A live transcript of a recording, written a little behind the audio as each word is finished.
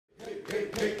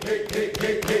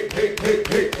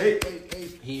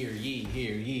Hear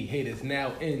ye, haters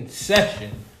now in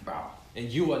session. And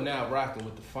you are now rocking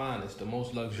with the finest, the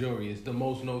most luxurious, the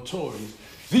most notorious,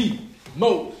 the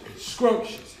most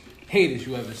scrumptious haters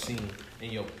you ever seen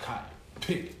in your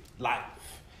Kaep life.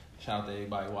 Shout out to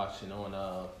everybody watching on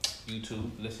YouTube,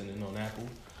 listening on Apple,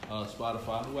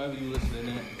 Spotify, wherever you listening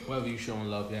at, wherever you showing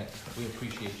love at. We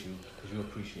appreciate you because you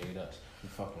appreciate us. We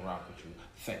fucking rock with you.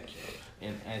 Thank you.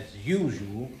 And as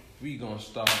usual, we gonna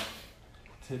start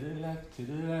to the left.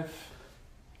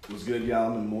 What's good, y'all?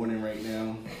 I'm in the morning right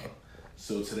now.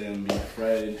 So today I'm being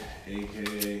Fred,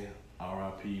 a.k.a.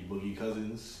 R.I.P. Boogie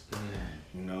Cousins.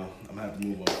 You know, I'm gonna have to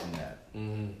move on from that.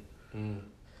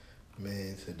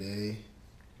 Man, today,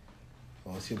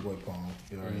 it's your boy Palm.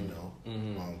 You already know.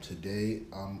 Today,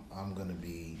 I'm gonna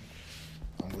be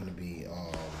Mike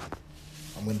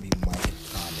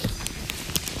Thomas.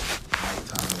 Mike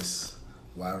Thomas,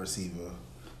 wide receiver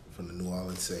from the New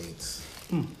Orleans Saints.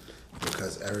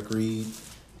 Because Eric Reed,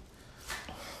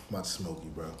 I'm about to smoke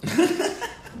you, bro.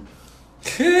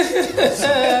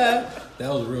 That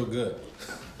was real good.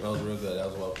 That was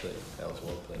well played.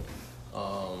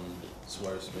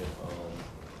 Swerve Smith.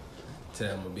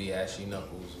 Today I'm gonna be Ashy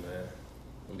Knuckles, man.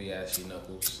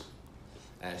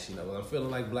 I'm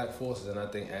feeling like Black Forces, and I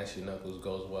think Ashy Knuckles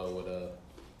goes well with a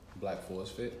Black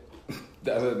Force fit.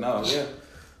 That's it. No, yeah.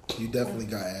 You definitely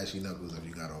got Ashy Knuckles if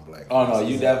you got on Black. Oh no,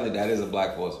 you definitely. That is a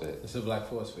Black Force fit. It's a Black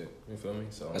Force fit. You feel me?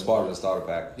 So that's part of the starter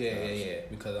pack. Yeah.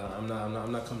 Because I'm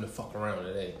not coming to fuck around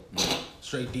today.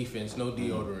 Straight defense, no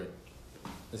deodorant.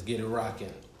 Let's get it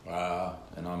rocking.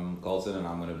 And I'm Colton, and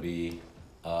I'm gonna be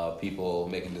people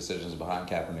making decisions behind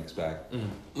Kaepernick's back.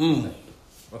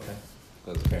 Okay.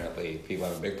 Because apparently people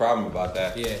have a big problem about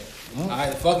that. Yeah. All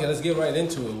right, fuck it. Let's get right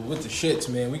into it with the shits,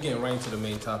 man. We getting right into the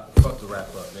main topic. Fuck the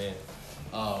wrap up, man.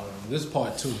 This is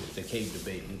part 2, the Kaep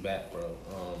debate. We back, bro.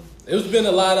 It's been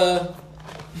a lot of.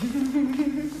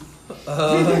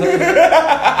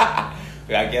 I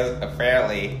guess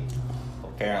apparently,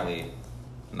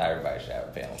 not everybody should have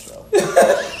a panel show.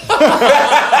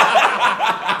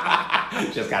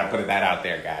 Just gotta put that out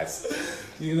there, guys.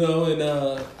 You know, and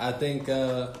I think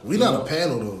we not a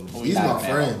panel though. These my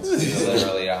friends. These are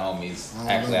literally our homies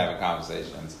actually having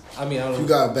conversations. I mean, if you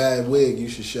got a bad wig, you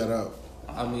should shut up.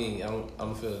 I mean, I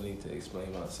don't feel the need to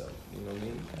explain myself. You know what I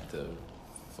mean?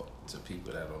 To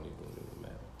people that don't even really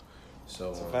matter.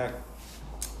 So it's a fact.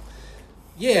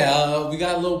 Yeah, we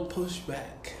got a little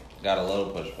pushback. A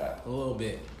little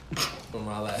bit from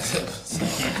our last episode.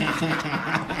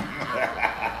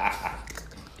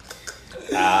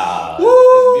 It's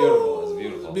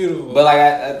beautiful. But like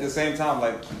at the same time,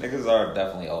 like niggas are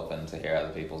definitely open to hear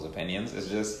other people's opinions. It's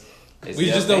just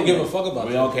we just don't give a fuck about it.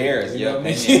 We don't care. It's your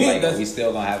opinion. Like we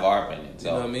still gonna have our opinion. So,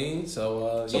 you know what I mean?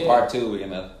 So part 2, we're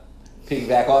gonna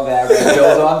piggyback on that. We're gonna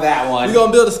build on that one. We're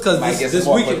gonna build this because this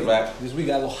week got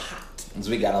a little hot. This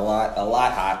week got a lot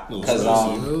hot because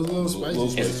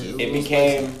it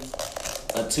became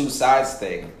a two sides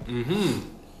thing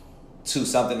to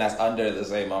something that's under the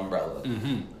same umbrella,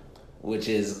 which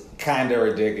is kind of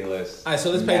ridiculous. All right, so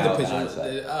let's paint the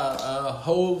picture.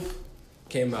 Hove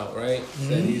came out, right?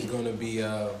 Said he's going to be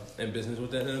in business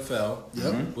with the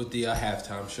NFL with the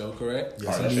halftime show, correct?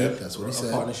 Yes, partnership. That's what he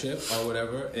said. Partnership or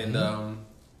whatever, and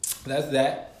that's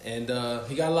that. And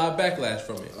he got a lot of backlash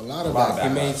from it. A lot of backlash. He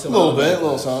made some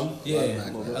little something.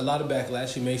 Yeah, a lot of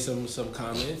backlash. He made some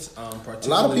comments. A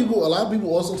lot of people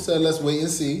also said, "Let's wait and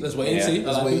see." A lot of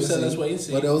people said, "Let's wait and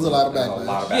see." But there was a lot of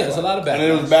backlash. There's a lot of backlash. And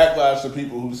there was backlash to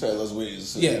people who said, "Let's wait and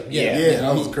see." Yeah.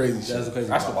 That was crazy. That's a crazy.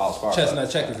 That's the wild part.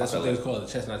 Chestnut Checkers. That's what they call it.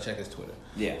 Chestnut Checkers Twitter.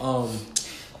 Yeah.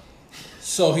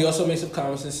 So he also made some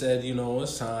comments and said, you know,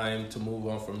 it's time to move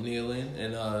on from kneeling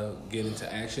and get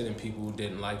into action, and people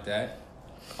didn't like that.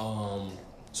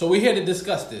 So we're here to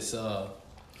discuss this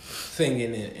thing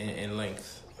in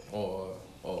length or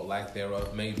lack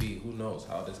thereof. Maybe, who knows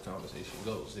how this conversation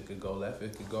goes. It could go left,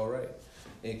 it could go right.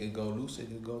 It could go loose, it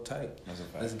could go tight.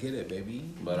 Let's get it, baby.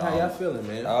 But how y'all feeling,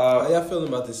 man? How y'all feeling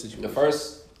about this situation? The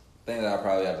first thing that I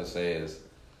probably have to say is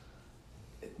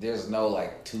there's no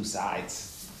like two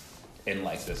sides in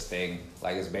like this thing.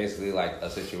 Like it's basically like a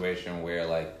situation where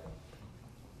like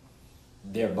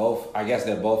they're both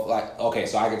like, okay,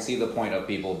 so I can see the point of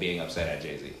people being upset at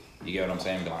Jay-Z. You get what I'm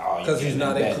saying? Because he's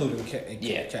not including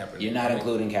Kaepernick. You're not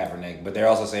including Kaepernick, but they're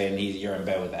also saying you're in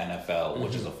bed with the NFL,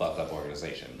 which is a fucked up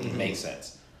organization. It makes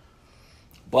sense.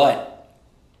 But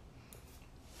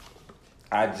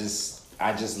I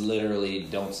just literally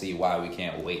don't see why we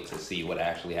can't wait to see what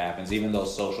actually happens. Even though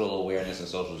social awareness and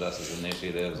social justice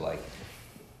initiatives, like,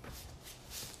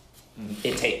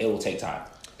 it will take time.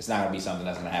 it's not gonna be something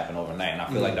that's gonna happen overnight. And I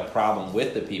feel like the problem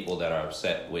with the people that are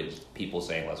upset with people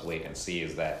saying let's wait and see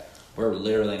is that we're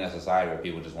literally in a society where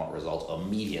people just want results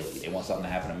immediately. They want something to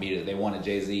happen immediately. They wanted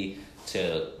Jay-Z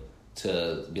to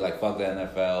be like, fuck the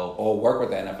NFL, or work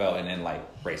with the NFL, and then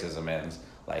like racism ends,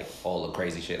 like all the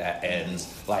crazy shit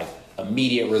ends, like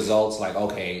immediate results, like,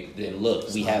 okay, then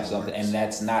look, we have something. And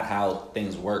that's not how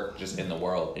things work just in the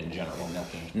world in general.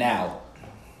 Now,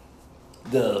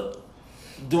 the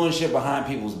doing shit behind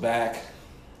people's back,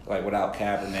 like without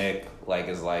Kaepernick, like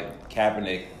it's like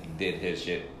Kaepernick did his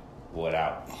shit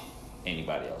without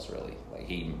anybody else really. Like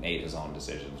he made his own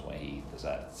decisions when he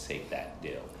decided to take that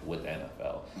deal with the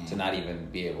NFL to not even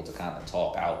be able to kind of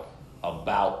talk out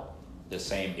about the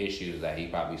same issues that he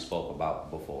probably spoke about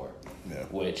before. Yeah.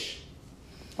 Which,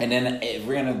 and then if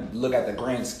we're gonna look at the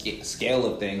grand scale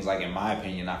of things, like in my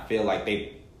opinion, I feel like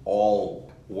they all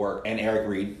work, and Eric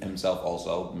Reed himself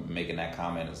also making that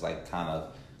comment is like kind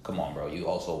of, come on, bro, you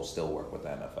also still work with the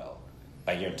NFL.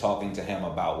 Like you're talking to him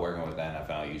about working with the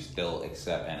NFL, you still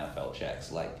accept NFL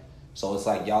checks. Like, so it's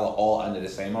like y'all are all under the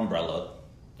same umbrella.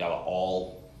 Y'all are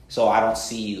all, so I don't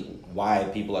see why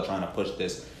people are trying to push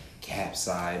this. Kaep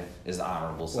side is the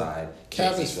honorable side.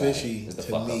 Kaep is fishy is the to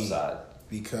fuck me up side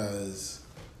because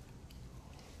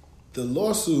the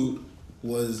lawsuit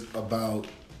was about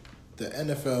the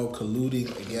NFL colluding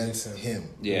against him.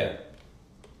 Yeah.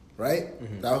 Right?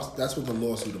 Mm-hmm. That's what the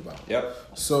lawsuit about. Yep.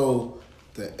 So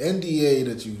the NDA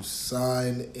that you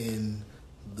sign in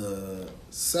the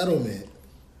settlement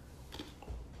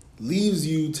leaves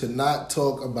you to not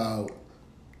talk about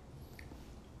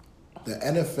the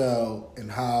NFL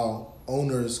and how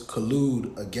owners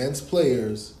collude against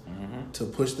players to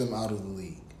push them out of the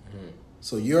league. Mm-hmm.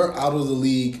 So you're out of the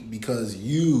league because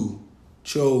you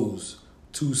chose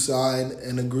to sign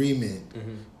an agreement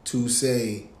to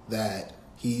say that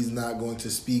he's not going to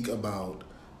speak about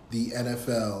the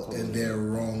NFL and their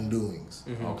wrongdoings.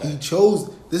 Mm-hmm. Okay. He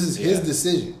chose, this is his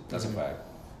decision. That's a fact.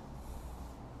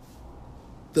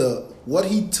 What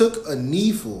he took a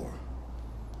knee for,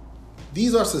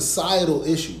 these are societal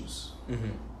issues. Mm-hmm.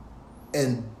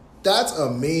 And that's a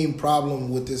main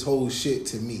problem with this whole shit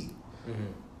to me. Mm-hmm.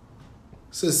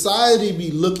 Society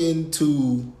be looking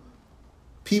to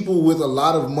people with a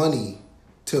lot of money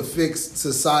to fix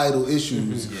societal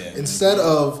issues instead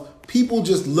of people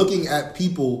just looking at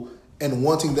people and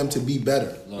wanting them to be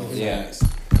better. Yeah.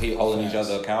 Holding each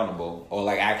other accountable, or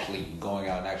like actually going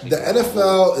out and actually. The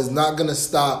NFL is not going to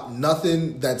stop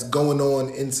nothing that's going on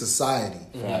in society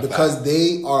because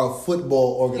they are a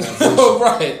football organization.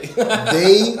 Right.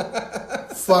 They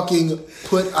fucking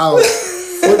put out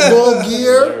football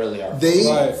gear.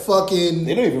 They fucking.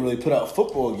 They don't even really put out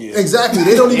football gear. Exactly.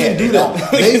 They don't even do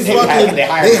that.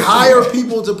 They hire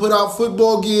people to put out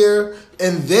football gear,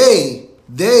 and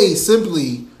they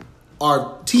simply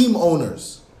are team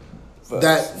owners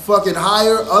that fucking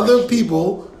hire other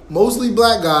people, mostly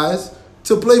black guys,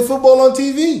 to play football on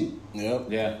TV. Yep.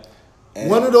 Yeah. And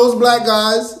one of those black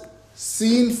guys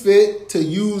seen fit to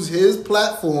use his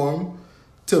platform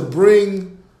to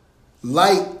bring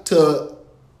light to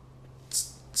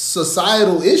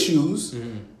societal issues,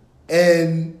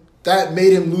 and that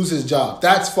made him lose his job.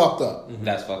 That's fucked up.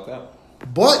 That's fucked up.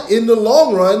 But in the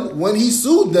long run, when he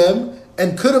sued them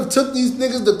and could have took these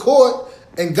niggas to court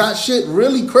and got shit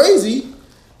really crazy,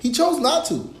 he chose not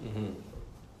to.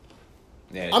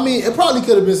 Yeah, I mean, it probably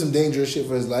could have been some dangerous shit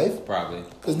for his life. Probably.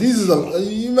 Because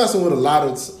you messing with a lot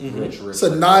of... It's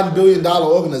a $9 billion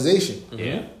organization.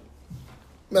 Yeah.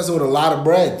 Messing with a lot of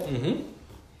bread.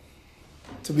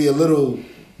 To be a little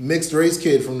mixed race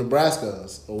kid from Nebraska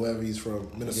or wherever he's from,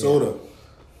 Minnesota.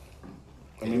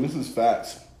 Yeah. I mean, this is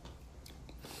facts.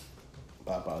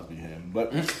 Popeye's be him.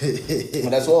 But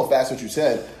that's all facts what you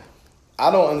said. I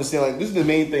don't understand. Like, this is the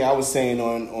main thing I was saying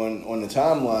on the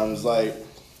timeline. Was like,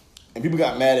 and people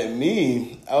got mad at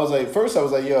me. I was like, first I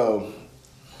was like, yo,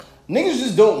 niggas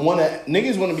just don't want to.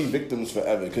 Niggas want to be victims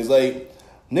forever because like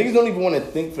niggas don't even want to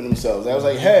think for themselves. I was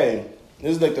like, hey,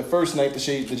 this is like the first night the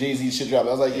Jay-Z shit dropped.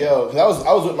 I was like, yo, because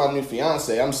I was with my new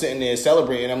fiance. I'm sitting there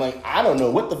celebrating. I'm like, I don't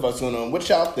know what the fuck's going on. What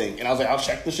y'all think? And I was like, I'll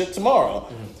check the shit tomorrow.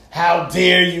 How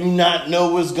dare you not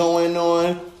know what's going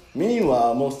on?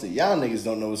 Meanwhile, most of y'all niggas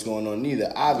don't know what's going on neither,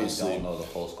 obviously. Don't know the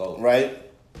full scope. Right?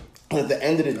 At the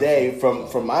end of the day,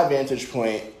 from my vantage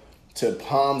point to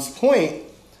Palm's point,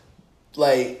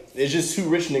 like, it's just two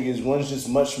rich niggas. One's just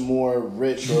much more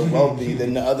rich or wealthy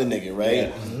than the other nigga, right?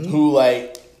 Yeah. Who,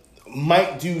 like,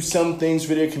 might do some things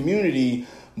for their community,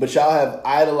 but y'all have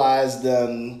idolized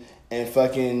them and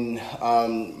fucking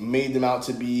made them out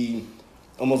to be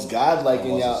almost godlike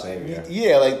in y'all. Savior.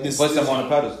 Yeah, like this. Put them on a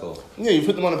pedestal. Yeah, you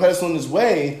put them on a pedestal in this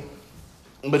way,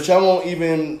 but y'all won't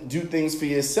even do things for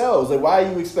yourselves. Like, why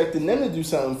are you expecting them to do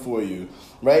something for you,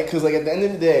 right? Because like at the end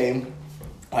of the day,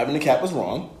 having the Cap was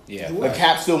wrong. Yeah. The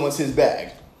Cap still wants his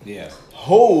bag. Yeah.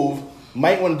 Hove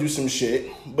might want to do some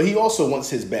shit, but he also wants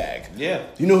his bag. Yeah.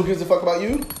 You know who gives a fuck about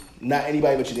you? Not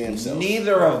anybody but your damn self.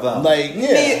 Neither of them. Like,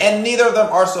 yeah. And neither of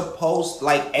them are supposed,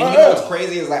 like, and you know what's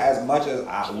crazy is, like, as much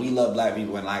as we love black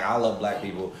people, and, like, I love black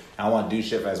people, and I want to do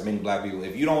shit for as many black people,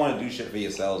 if you don't want to do shit for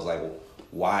yourselves, like,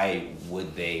 why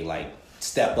would they, like,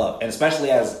 step up? And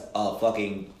especially as a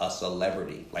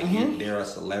celebrity. Like, they're a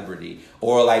celebrity.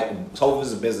 Or, like, Toph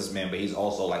is a businessman, but he's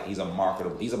also, like, he's a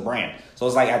brand. So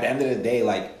it's like, at the end of the day,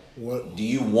 like, what do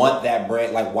you want that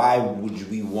brand? Like, why would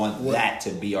we want that to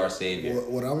be our savior?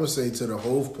 What I'm gonna say to the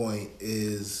Hove point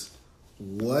is,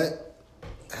 what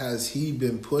has he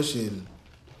been pushing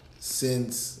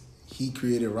since he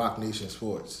created Rock Nation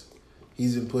Sports?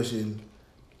 He's been pushing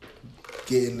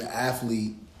getting the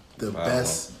athlete the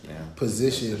best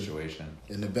position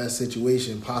in the best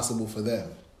situation possible for them,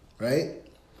 right?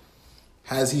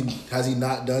 Has he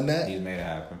not done that? He's made it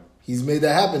happen. He's made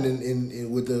that happen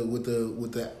in with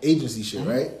the agency shit,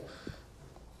 right?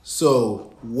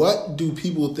 So, what do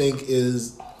people think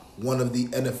is one of the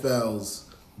NFL's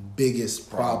biggest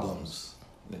problems?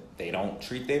 They don't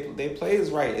treat their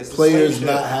players right. It's players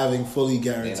not having fully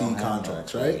guaranteed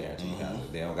contracts, right?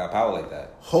 They don't got power like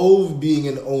that. Hove being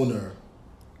an owner,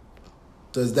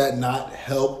 does that not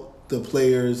help the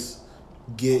players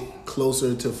get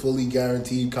closer to fully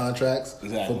guaranteed contracts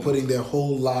for putting their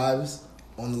whole lives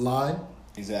on the line?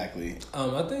 Exactly.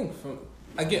 I think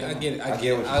I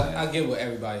get what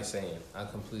everybody's saying. I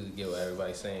completely get what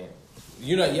everybody's saying.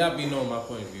 You know, y'all be knowing my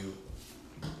point of view.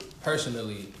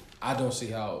 Personally, I don't see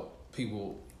how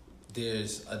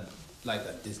there's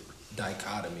this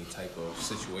dichotomy type of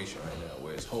situation right now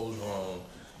where it's Ho's wrong,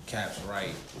 Cap's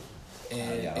right.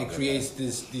 And it creates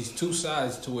these two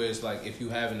sides to where it's like, if you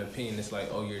have an opinion, it's like,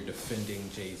 oh, you're defending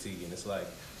Jay-Z. And it's like,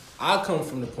 I come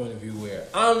from the point of view where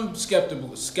I'm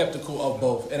skeptical of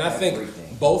both. And I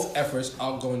think both efforts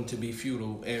are going to be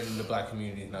futile, and the black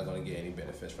community is not going to get any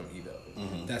benefits from either.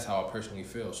 Mm-hmm. That's how I personally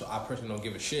feel. So I personally don't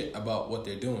give a shit about what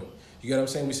they're doing. You get what I'm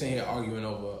saying? We're sitting here arguing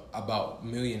about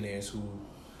millionaires who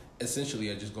essentially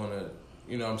are just going to,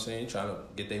 you know what I'm saying, trying to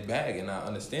get their bag, and I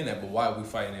understand that, but why are we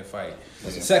fighting that fight?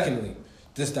 Secondly,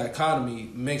 this dichotomy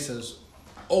makes us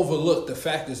overlook the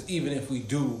factors, even if we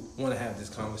do want to have this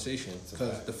conversation,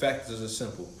 because the factors are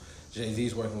simple.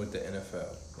 Jay-Z's working with the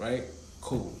NFL, right?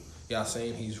 Cool. Y'all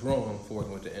saying he's wrong for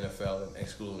working with the NFL and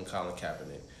excluding Colin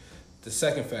Kaepernick. The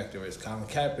second factor is Colin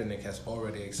Kaepernick has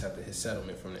already accepted his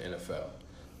settlement from the NFL.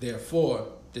 Therefore,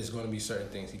 there's going to be certain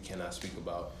things he cannot speak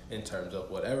about in terms of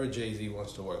whatever Jay-Z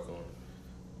wants to work on.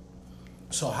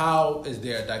 So how is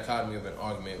there a dichotomy of an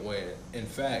argument when, in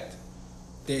fact,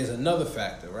 there's another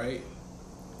factor, right?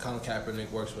 Colin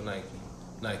Kaepernick works with Nike.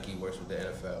 Nike works with the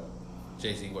NFL.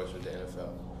 Jay-Z works with the NFL.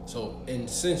 So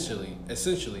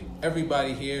essentially,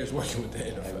 everybody here is working with the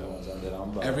NFL. Everyone's under the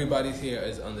umbrella. Everybody here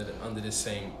is under the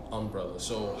same umbrella.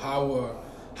 So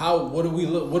what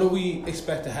do we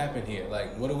expect to happen here?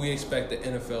 Like, what do we expect the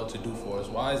NFL to do for us?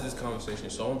 Why is this conversation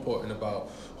so important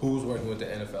about who's working with the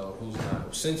NFL and who's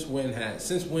not? Since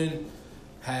when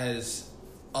has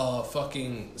a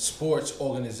fucking sports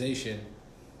organization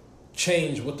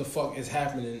changed what the fuck is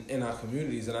happening in our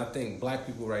communities? And I think black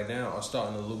people right now are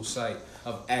starting to lose sight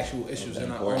of actual issues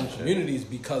in our own communities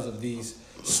because of these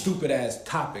stupid ass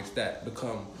topics that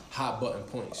become hot button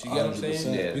points. You get what I'm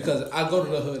saying? Yeah. Because I go to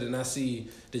the hood and I see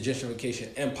the gentrification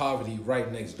and poverty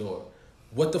right next door.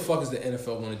 What the fuck is the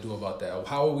NFL going to do about that?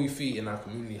 How are we feeding our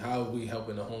community? How are we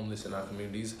helping the homeless in our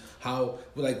communities?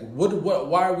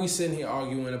 Why are we sitting here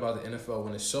arguing about the NFL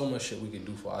when there's so much shit we can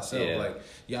do for ourselves? Yeah. Like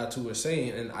y'all two were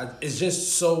saying, and it's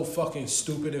just so fucking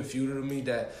stupid and futile to me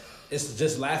that it's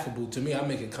just laughable to me. I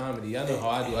make it comedy. I know how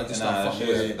I do. I just start fucking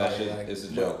with everybody. It's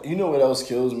a joke. You know what else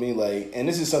kills me? Like, and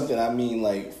this is something I mean,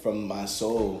 like, from my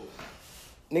soul.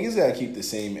 Niggas gotta keep the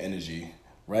same energy,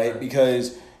 right?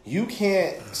 Because you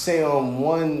can't say on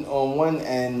one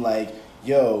end, like,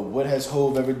 yo, what has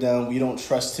Hove ever done? We don't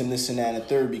trust him, this and that, and the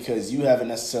third, because you haven't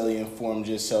necessarily informed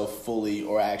yourself fully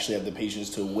or actually have the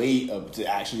patience to wait up to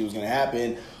actually what's going to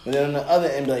happen. But then on the other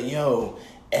end, be like, yo,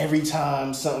 every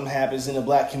time something happens in the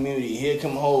black community, here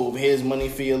come Hove, here's money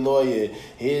for your lawyer,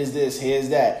 here's this, here's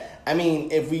that. I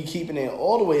mean, if we keeping it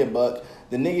all the way a buck,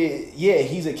 the nigga, yeah,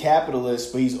 he's a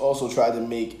capitalist, but he's also tried to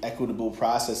make equitable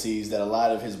processes that a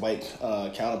lot of his white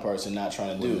counterparts are not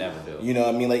trying to do. Would never do. You know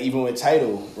what I mean? Like, even with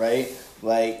title, right?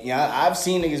 Like, yeah, I've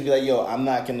seen niggas be like, yo, I'm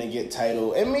not going to get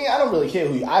title. I mean, I don't really care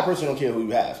I personally don't care who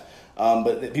you have.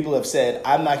 But people have said,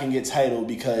 I'm not going to get title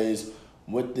because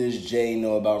what does Jay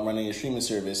know about running a streaming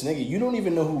service? Nigga, you don't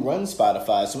even know who runs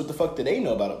Spotify, so what the fuck do they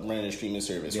know about running a streaming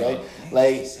service, right?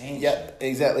 Like, yeah,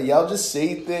 exactly. Y'all just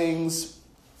say things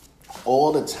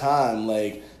all the time,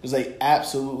 like, it's like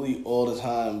absolutely all the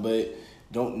time, but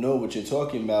don't know what you're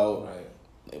talking about. Right.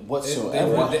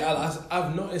 Whatsoever.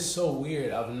 I've noticed, it's so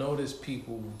weird. I've noticed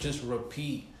people just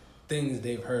repeat things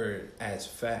they've heard as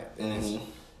fact, and it's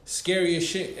scary as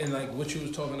shit. And like what you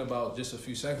was talking about just a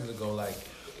few seconds ago, like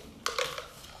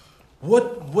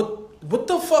what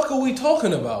the fuck are we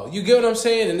talking about? You get what I'm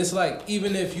saying? And it's like,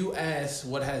 even if you ask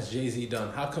what has Jay-Z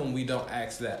done, how come we don't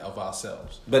ask that of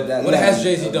ourselves? But what has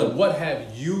Jay-Z done? What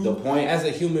have you, the point, as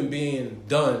a human being,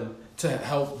 done to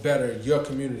help better your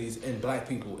communities and black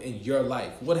people in your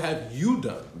life? What have you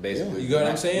done? Basically. You get what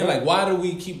I'm saying? Like, why do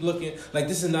we keep looking? Like,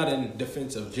 this is not in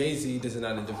defense of Jay-Z. This is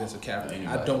not in defense of capitalism.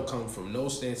 I don't come from no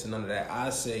stance and none of that.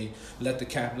 I say, let the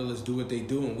capitalists do what they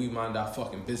do and we mind our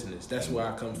fucking business. That's where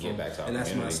I come from. And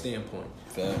that's my standpoint.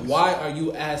 Why are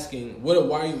you asking, why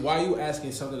are you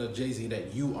asking something of Jay-Z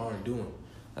that you aren't doing?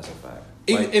 That's a fact.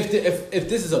 If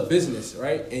this is a business,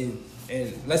 right? And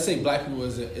let's say black people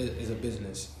is a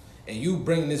business. And you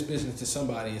bring this business to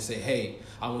somebody and say, hey,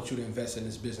 I want you to invest in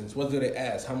this business. What do they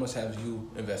ask? How much have you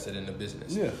invested in the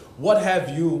business? Yeah. What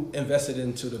have you invested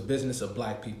into the business of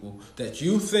black people that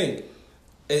you think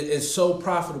is so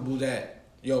profitable that,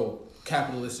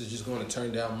 capitalists is just going to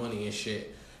turn down money and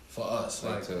shit for us?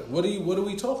 Like, what are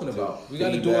we talking about? We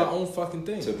got to do our own fucking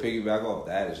thing. To piggyback off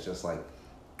that, it's just like,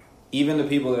 even the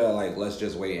people that are like, let's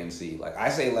just wait and see. Like, I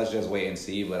say let's just wait and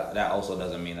see, but that also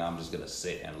doesn't mean that I'm just going to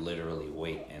sit and literally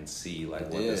wait and see, like,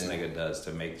 what this nigga does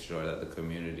to make sure that the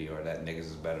community or that niggas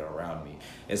is better around me.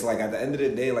 It's like, at the end of the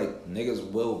day, like,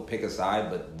 niggas will pick a side,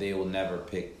 but they will never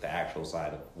pick the actual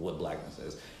side of what blackness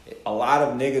is. A lot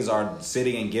of niggas are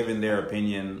sitting and giving their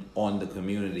opinion on the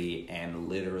community and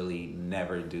literally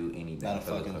never do anything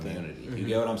for the community. You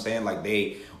get what I'm saying? Like,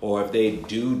 if they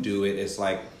do it, it's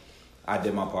like, I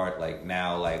did my part. Like,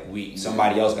 now, like,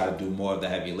 somebody else got to do more of the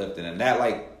heavy lifting, and that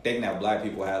like thing that black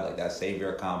people have, like that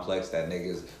savior complex, that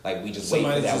niggas like we just wait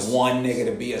for that one nigga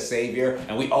to be a savior,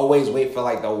 and we always wait for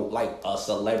like a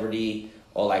celebrity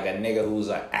or like a nigga who's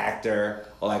an actor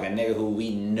or like a nigga who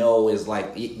we know is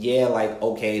like, yeah, like,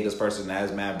 okay, this person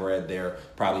has mad bread, they're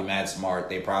probably mad smart,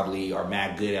 they probably are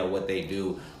mad good at what they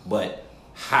do, but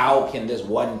how can this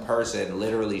one person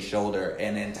literally shoulder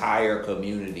an entire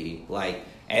community? Like,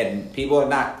 and people are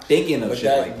not thinking of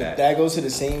shit like that. That goes to the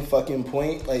same fucking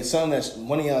point. Like, something that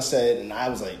one of y'all said, and I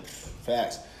was like,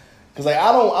 facts. Because, like,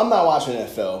 I'm not watching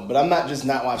NFL, but I'm not just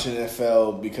not watching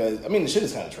NFL because, I mean, the shit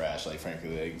is kind of trash, like,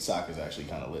 frankly. Like, soccer's actually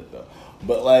kind of lit, though.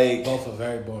 But, like... Both are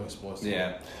very boring sports.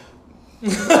 Yeah.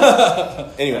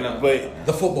 Anyway, but...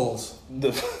 The footballs.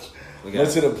 But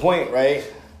to the point, right?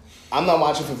 I'm not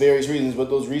watching for various reasons, but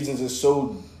those reasons are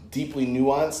so deeply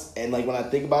nuanced, and like when I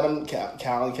think about him,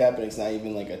 Colin Kaepernick's not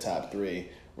even like a top 3,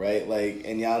 right? Like,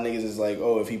 and y'all niggas is like,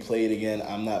 oh, if he played again,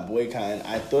 I'm not boycotting.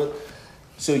 I thought,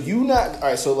 so you not, all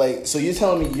right, so you're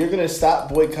telling me you're gonna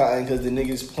stop boycotting because the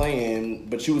nigga's playing,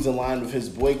 but you was in line with his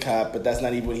boycott, but that's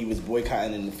not even what he was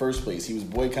boycotting in the first place. He was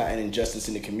boycotting injustice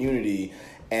in the community,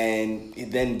 and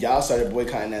then y'all started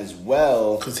boycotting as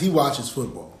well. Because he watches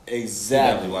football.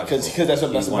 Exactly, because that's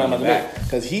what I'm about.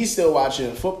 Because he's still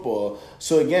watching football.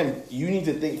 So again, you need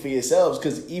to think for yourselves.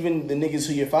 Because even the niggas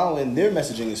who you're following, their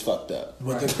messaging is fucked up.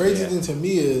 But the crazy thing to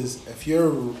me is if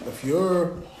you're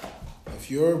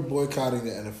boycotting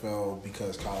the NFL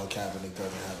because Colin Kaepernick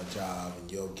doesn't have a job,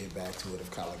 and you'll get back to it if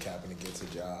Colin Kaepernick gets a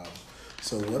job.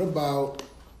 So what about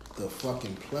the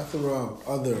fucking plethora of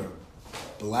other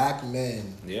black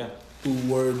men who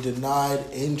were denied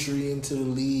entry into the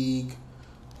league?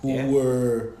 Who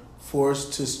were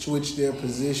forced to switch their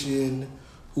position,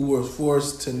 who were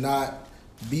forced to not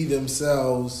be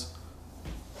themselves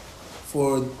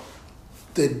for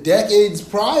the decades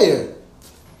prior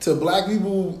to black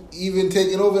people even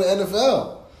taking over the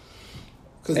NFL.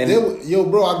 Because,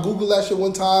 bro, I Googled that shit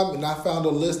one time and I found a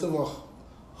list of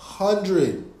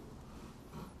 100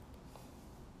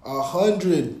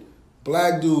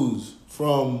 black dudes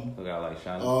from,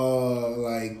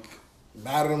 like,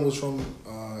 Madden was from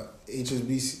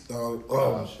HBCUs.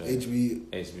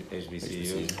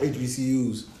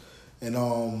 And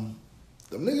them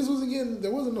niggas they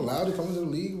wasn't allowed to come into the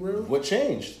league, bro. What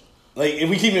changed? Like, if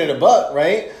we keep it in a buck,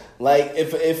 right? Like,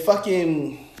 if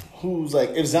fucking,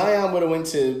 if Zion would have went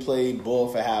to play ball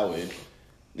for Howard,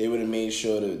 they would have made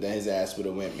sure that his ass would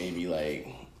have went maybe, like,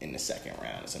 in the second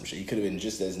round or some shit. He could have been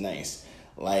just as nice.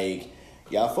 Like,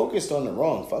 y'all focused on the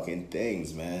wrong fucking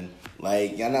things, man.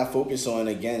 Like, y'all not focused on,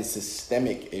 again,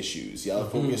 systemic issues. Y'all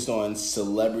focused on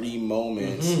celebrity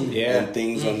moments and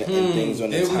things on the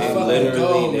timeline.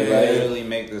 They literally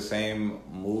make the same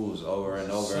moves over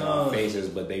and over in our faces,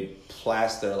 but they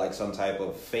plaster like some type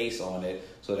of face on it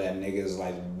so that niggas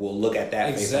like will look at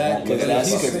that face.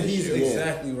 He's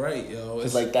exactly right, yo.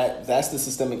 It's like that's the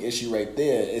systemic issue right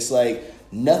there. It's like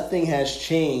nothing has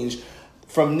changed.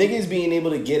 From niggas being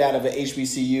able to get out of an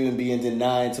HBCU and being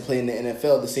denied to play in the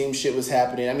NFL, the same shit was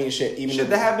happening. I mean, shit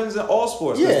that happens in all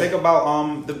sports. Yeah. Think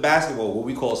about the basketball, what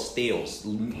we call steals,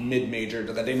 mid-major.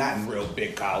 They're not in real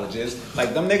big colleges.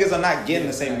 Like, them niggas are not getting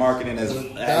the same marketing as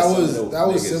that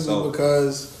was simply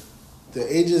because the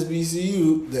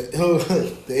HBCUs,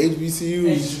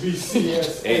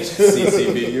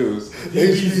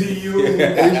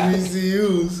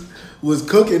 HBCUs was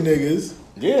cooking niggas.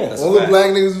 Yeah, all the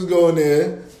black niggas was going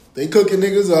there. They cooking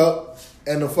niggas up,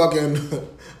 and the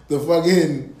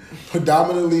fucking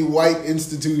predominantly white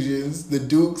institutions, the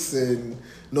Dukes and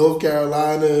North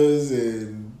Carolinas,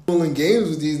 and pulling games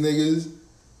with these niggas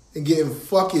and getting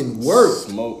fucking worked.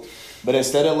 Smoked. But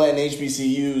instead of letting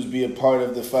HBCUs be a part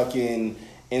of the fucking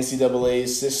NCAA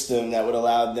system that would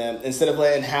allow them, instead of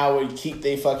letting Howard keep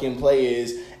their fucking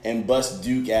players and bust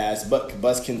Duke ass,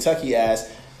 bust Kentucky ass,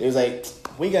 it was like,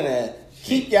 we're gonna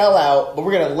keep y'all out, but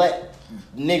we're gonna let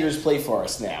niggers play for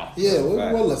us now. Yeah,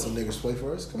 we'll let some niggers play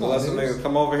for us. Come on, let some niggas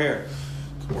come over here.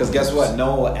 Because guess what?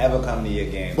 No one will ever come to your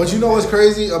game. But you know what's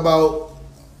crazy about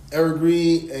Eric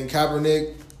Reed and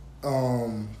Kaepernick?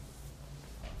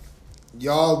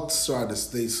 Y'all sued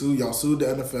the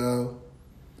NFL.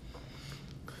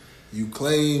 You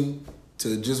claim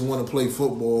to just want to play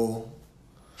football,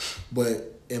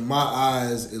 but in my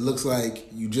eyes, it looks like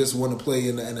you just want to play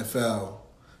in the NFL.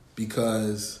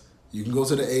 Because you can go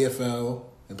to the AFL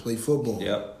and play football.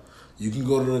 Yep. You can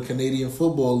go to the Canadian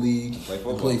Football League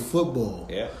and play football.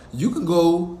 Yeah. You can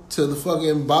go to the fucking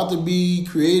about to be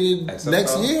created XFL.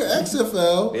 Next year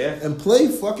XFL and play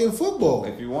fucking football.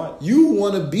 If you want. You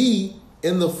want to be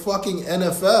in the fucking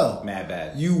NFL. Mad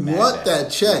bad. You want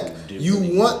that check.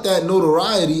 You want that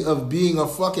notoriety of being a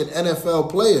fucking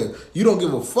NFL player. You don't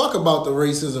give a fuck about the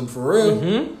racism for real.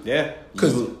 Mm-hmm. Yeah.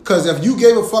 Because if you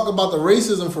gave a fuck about the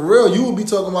racism for real, you would be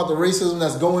talking about the racism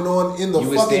that's going on in the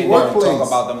fucking workplace. You talk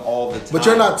about them all the time. But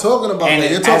you're not talking about that.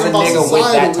 You're talking about societal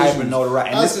with that type of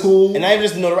notoriety. That's cool. And I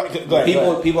just notoriety.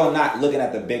 People are not looking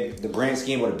at the grand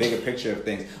scheme or the bigger picture of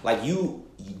things. Like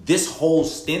this whole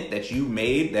stint that you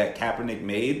made, that Kaepernick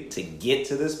made to get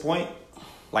to this point,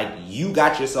 like you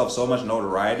got yourself so much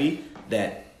notoriety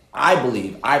that I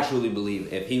truly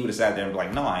believe if he would have sat there and be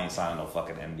like, no, I ain't signing no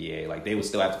fucking NBA, like they would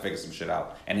still have to figure some shit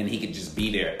out. And then he could just be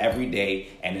there every day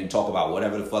and then talk about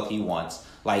whatever the fuck he wants.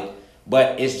 Like,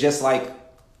 but it's just like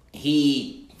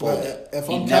he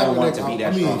never wanted to be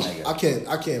that strong nigga.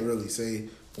 I can't really say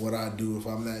what I do if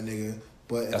I'm that nigga.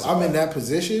 But if I'm in that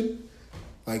position,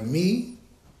 like me,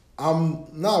 we're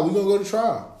gonna go to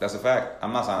trial. That's a fact.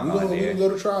 I'm not signing no NBA. We're gonna go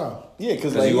to trial. Yeah,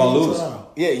 because you're gonna lose.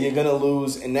 Yeah, you're gonna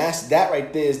lose, and that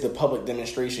right there is the public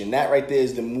demonstration. That right there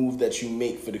is the move that you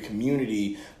make for the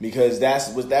community, because that's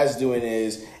what that's doing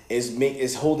is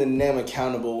holding them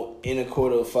accountable in a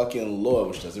court of fucking law,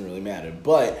 which doesn't really matter,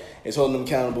 but it's holding them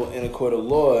accountable in a court of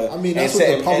law. I mean, that's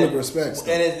what the public respects.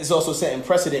 And it's also setting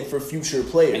precedent for future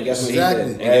players. And guess what he did?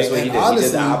 And guess what he did? Honestly,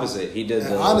 he did the opposite. He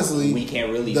did honestly, we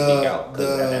can't really speak out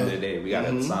because at the end of the day, we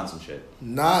gotta sign some shit.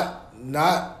 Not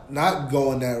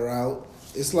going that route.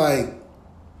 It's like,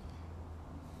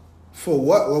 for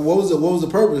what? What was the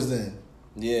purpose then?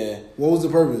 Yeah. What was the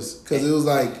purpose? Because it was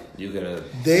like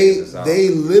they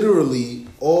literally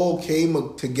all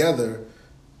came together,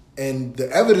 and the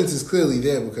evidence is clearly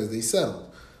there because they settled.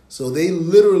 So there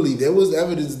was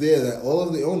evidence there that all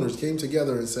of the owners came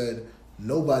together and said,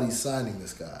 nobody's signing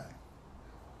this guy.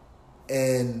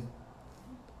 And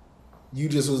you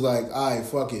just was like, all right,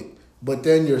 fuck it. But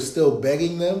then you're still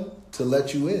begging them to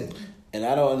let you in. And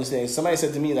I don't understand. Somebody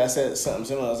said to me, that I said something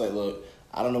similar. I was like, look,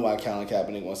 I don't know why Colin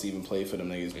Kaepernick wants to even play for them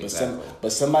niggas. Exactly.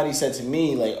 But somebody said to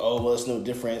me, like, oh, well, it's no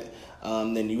different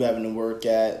than you having to work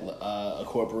at a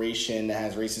corporation that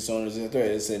has racist owners in the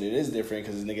thread. It said it is different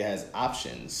because this nigga has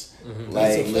options. Mm-hmm. Like,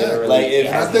 I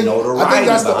think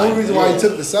that's the only reason why he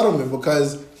took the settlement,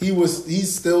 because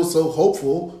he's still so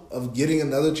hopeful of getting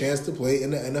another chance to play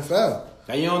in the NFL.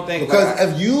 Now you don't think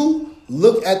if you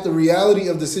look at the reality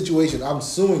of the situation, I'm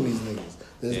suing these niggas.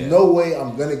 There's no way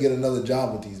I'm gonna get another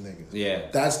job with these niggas. Yeah,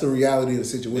 that's the reality of the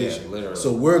situation. Yeah, literally.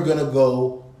 So we're gonna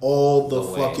go all the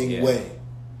fucking way.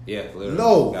 Yeah, literally.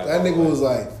 No, that nigga was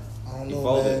like, I don't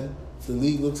know, man. the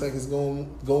league looks like it's going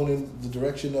in the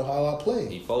direction of how I play.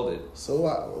 He folded.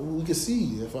 So we can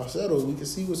see if I settle, we can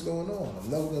see what's going on.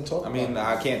 I'm never gonna talk. I mean,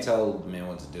 about I can't tell the man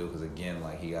what to do because again,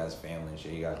 like he got his family and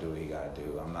shit. He got to do what he got to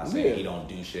do. I'm not saying he don't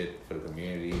do shit for the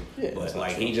community, but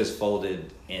like he just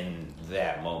folded in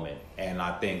that moment, and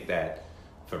I think that.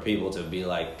 For people to be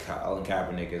like Colin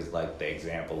Kaepernick is like the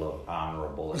example of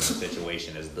honorable in the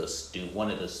situation is one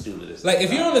of the stupidest. Like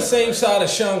if you're on the same side of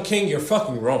Sean King, you're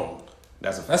fucking wrong.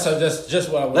 That's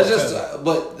just what I was.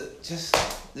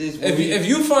 If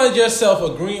you find yourself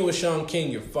agreeing with Sean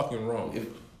King, you're fucking wrong.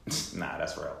 Nah,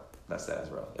 that's real. That's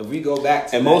real. If we go back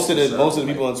to and most of the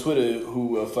people on Twitter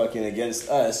who are fucking against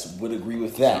us would agree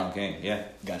with that. Sean King, yeah,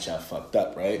 got y'all fucked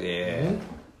up, right? Yeah,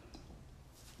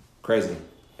 crazy.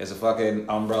 It's a fucking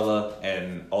umbrella,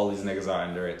 and all these niggas are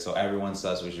under it. So everyone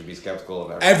says we should be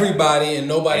skeptical of everybody, and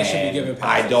nobody should be giving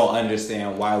passes. I don't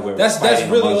understand why we're. That's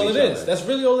really all it is. That's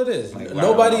really all it is. Like,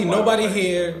 nobody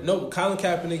here. No, Colin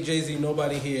Kaepernick, Jay-Z.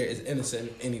 Nobody here is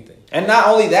innocent in anything. And not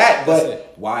only that,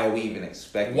 but why are we even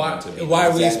expecting him to be? Why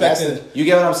are we expecting? You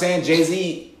get what I'm saying?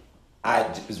 Jay-Z,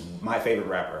 is my favorite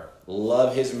rapper.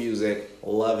 Love his music.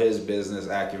 Love his business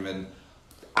acumen.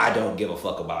 I don't give a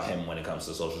fuck about him when it comes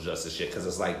to social justice shit because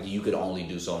it's like you could only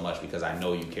do so much because I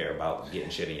know you care about getting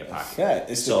shit in your pocket. Yeah,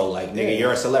 nigga,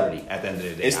 you're a celebrity at the end of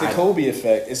the day. It's the Kobe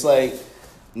effect. It's like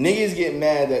niggas get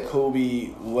mad that Kobe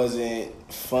wasn't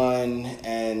fun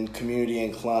and community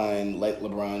inclined like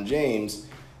LeBron James.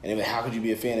 And they're like, how could you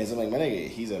be a fan? And I'm like, my nigga,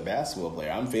 he's a basketball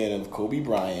player. I'm a fan of Kobe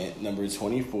Bryant, number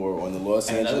 24 on the Los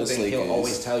Angeles Lakers. He'll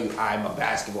always tell you, I'm a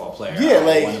basketball player. Yeah,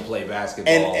 I want to play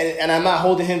basketball. And I'm not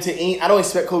holding him to any. I don't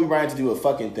expect Kobe Bryant to do a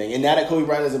fucking thing. And now that Kobe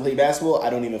Bryant doesn't play basketball,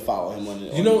 I don't even follow him on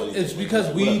it's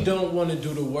because we don't want to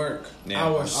do the work ourselves. I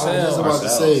was just about to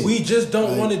say, we just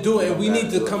don't want to do it. And we need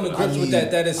to come to grips with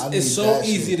that. That it's so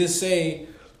easy to say,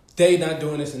 they not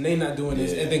doing this and they not doing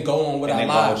this, and then go on with our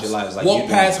lives. Like walk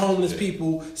past homeless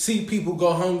people, see people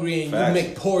go hungry, and you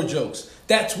make poor jokes.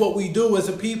 That's what we do as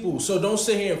a people. So don't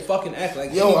sit here and fucking act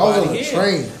like I was on the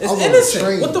train. It's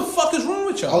innocent. What the fuck is wrong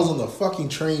with y'all? I was on the fucking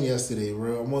train yesterday,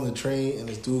 bro. I'm on the train, and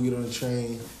this dude get on the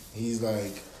train. He's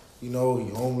like, he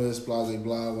homeless, blah, blah,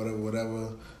 blah, whatever.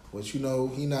 But, he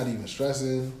not even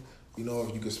stressing.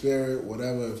 If you could spare it,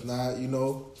 whatever. If not,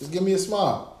 just give me a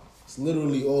smile. It's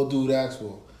literally all dude asks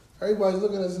for. Everybody's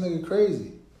looking at this nigga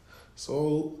crazy.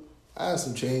 So I had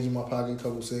some change in my pocket,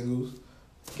 couple singles.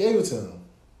 Gave it to him.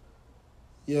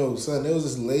 Yo, son, there was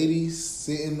this lady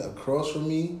sitting across from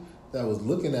me that was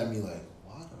looking at me like,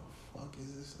 why the fuck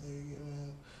is this nigga,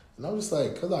 man? And I'm just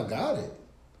like, because I got it.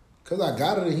 Because I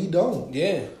got it and he don't.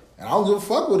 Yeah. And I don't give a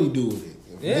fuck what he do with it.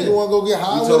 If nigga want to go get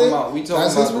high with it,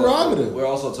 that's his prerogative. We're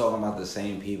also talking about the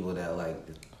same people that, like,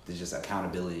 it's just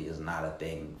accountability is not a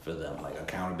thing for them. Like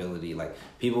accountability, like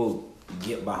people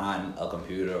get behind a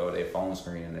computer or their phone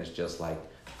screen and it's just like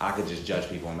I could just judge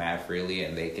people mad freely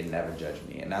and they can never judge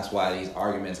me. And that's why these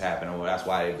arguments happen, or that's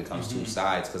why it becomes two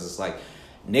sides, because it's like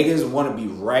niggas want to be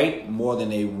right more than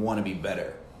they want to be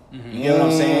better. You know what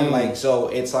I'm saying? Like, so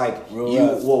it's like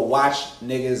will watch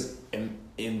niggas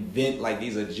invent like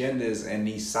these agendas and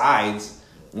these sides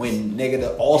when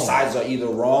all sides are either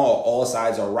wrong or all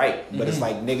sides are right. But it's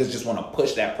like niggas just want to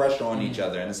push that pressure on each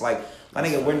other. And it's like, my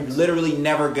nigga, we're literally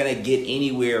never going to get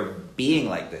anywhere being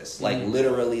like this. Like,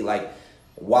 literally, like,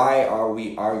 why are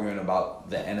we arguing about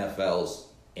the NFL's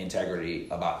integrity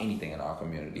about anything in our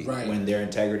community when their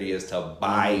integrity is to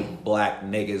buy black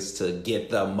niggas to get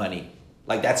the money?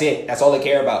 Like, that's it. That's all they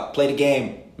care about. Play the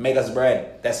game. Make us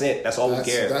bread. That's it. That's all we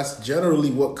care. That's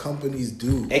generally what companies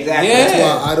do. Exactly. Yeah. That's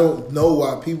why I don't know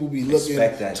why people be looking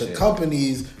to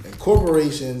companies and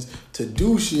corporations to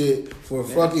do shit for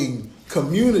fucking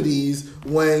communities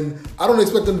when I don't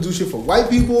expect them to do shit for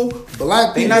white people,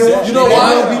 black people. You know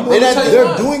why?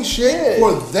 They're doing shit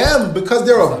for them because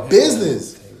they're a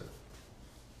business.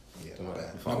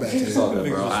 My bad. It's all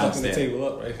good, bro. I understand. The table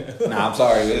up right now. Nah, I'm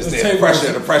sorry. It's the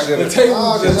pressure. The table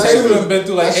has been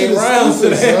through like 8 rounds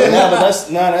today.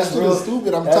 That's real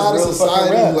stupid. I'm tired of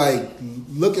society like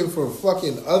looking for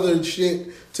fucking other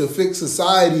shit to fix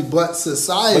society, but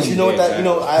society. But you know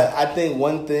what I think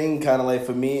one thing kind of like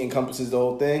for me encompasses the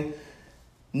whole thing.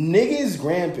 Niggas,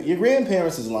 your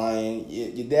grandparents is lying.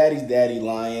 Your daddy's daddy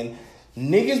lying.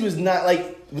 Niggas was not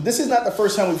like. This is not the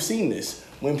first time we've seen this.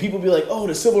 When people be like, "Oh,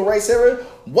 the civil rights era,"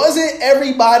 wasn't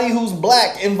everybody who's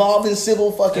black involved in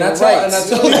civil fucking rights?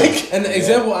 And the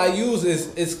example I use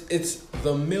is it's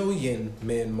the Million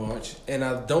Man March, and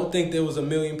I don't think there was 1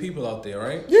 million people out there,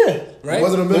 right? Yeah, right. It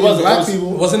wasn't 1 million black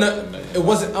people. It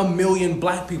wasn't 1 million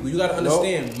black people. You got to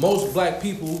understand, most black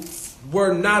people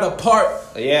were not a part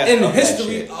in of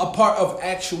history, a part of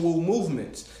actual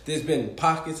movements. There's been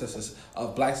pockets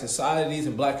of black societies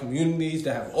and black communities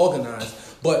that have organized,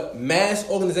 but mass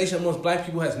organization amongst black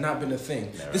people has not been a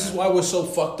thing. This is why we're so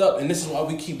fucked up, and this is why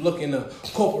we keep looking to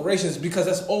corporations, because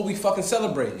that's all we fucking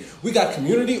celebrate. We got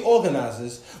community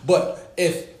organizers, but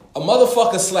if a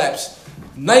motherfucker slaps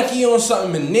Nike on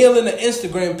something and nailing an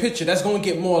Instagram picture, that's gonna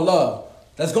get more love.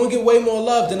 That's gonna get way more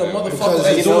love than a motherfucker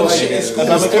that's doing shit in school.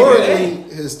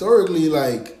 Historically,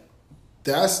 like,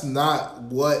 that's not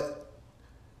what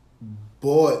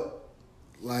brought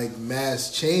like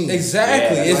mass change.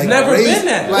 Exactly. Yeah, it's like never race, been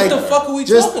that. Like, what the fuck are we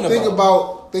just talking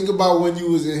about? Think about when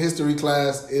you was in history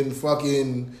class in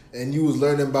fucking and you was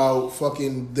learning about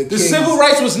fucking the Kings. civil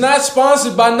rights was not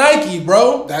sponsored by Nike,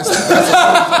 bro. That's and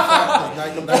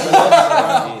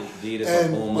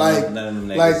Puma,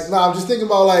 I'm just thinking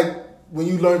about like when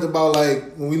we learned about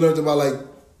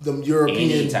the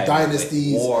European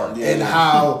dynasties and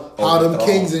how them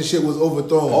kings and shit was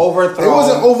overthrown. It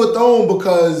wasn't overthrown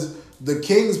because the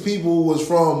king's people was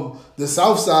from the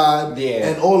South Side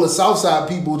and all the South Side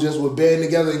people just would band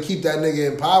together and keep that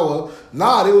nigga in power.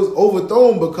 Nah, it was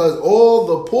overthrown because all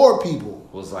the poor people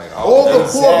was like all the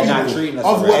poor people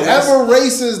of whatever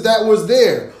races that was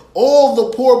there, all the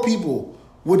poor people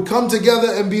would come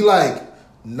together and be like,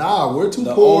 nah, we're too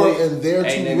poor and they're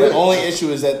too rich. The only issue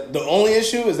is that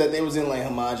they was in like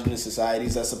homogenous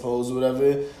societies, I suppose, or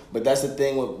whatever. But that's the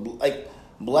thing with like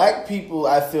black people.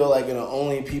 I feel like are the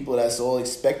only people that's all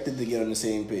expected to get on the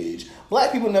same page.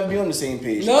 Black people never be on the same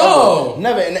page. No,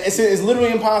 never. And it's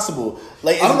literally impossible.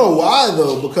 Like I don't know why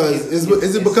though. Because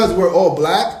is it because we're all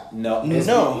black? No.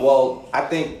 Well, I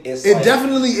think it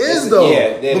definitely is though.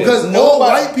 Yeah, because all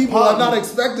white people are not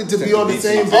expected to be on the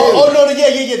same page. Oh no,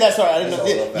 yeah. That's right. I didn't know.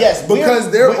 Yes,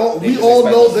 because we all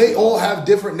know they all have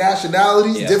different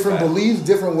nationalities, different beliefs,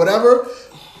 different whatever.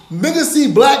 Niggas see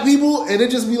black people and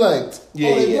it just be like,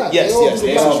 yes.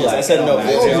 I said no.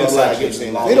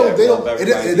 They don't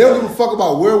give a fuck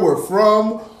about where we're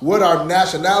from, what our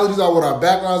nationalities are, what our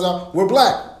backgrounds are. We're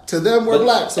black. To them, we're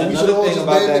black, so we should all just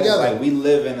band together. Like, we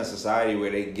live in a society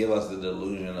where they give us the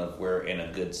delusion of we're in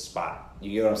a good spot.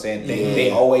 You get what I'm saying?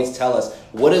 They always tell us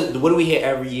what do we hear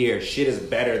every year? Shit is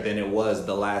better than it was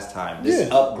the last time. This is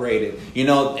upgraded. You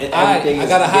know, everything I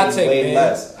got a hot take, man.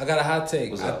 Less. I got a hot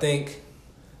take. I think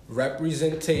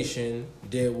representation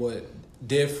did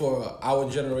for our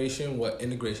generation what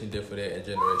integration did for their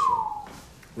generation.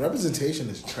 Representation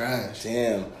is trash.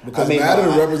 Damn. Because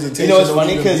representation. You know, it's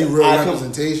funny because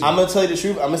I'm gonna tell you the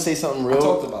truth. I'm gonna say something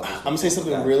real. I'm gonna say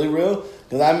something really real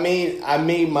because I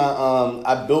made my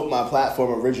I built my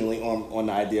platform originally on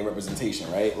the idea of representation,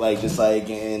 right? Like just like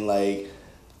getting like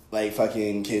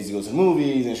fucking kids to go to the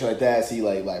movies and shit like that, see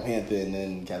like Black Panther and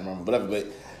then Captain Marvel, whatever.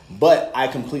 But I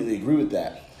completely agree with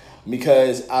that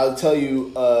because I'll tell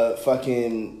you a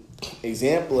fucking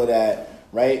example of that,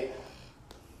 right?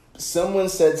 Someone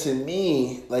said to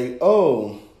me, like,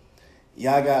 oh,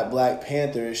 y'all got Black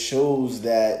Panther. It shows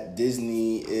that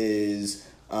Disney is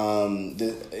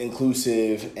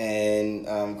inclusive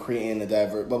and creating a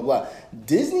diverse, blah, blah, blah.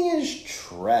 Disney is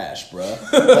trash, bro.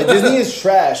 Like, Disney is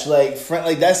trash. Like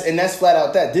that's flat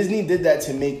out that. Disney did that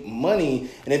to make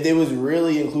money. And if they was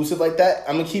really inclusive like that,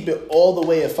 I'm going to keep it all the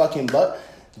way a fucking buck.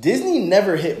 Disney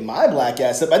never hit my black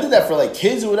ass up. I did that for, like,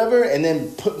 kids or whatever and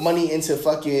then put money into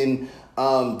fucking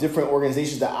different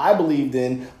organizations that I believed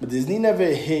in, but Disney never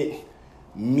hit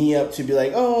me up to be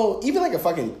like, oh, even like a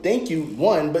fucking thank you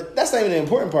one, but that's not even the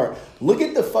important part. Look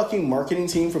at the fucking marketing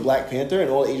team for Black Panther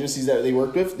and all the agencies that they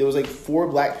worked with. There was like 4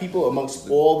 black people amongst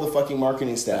all the fucking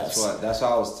marketing staff. That's why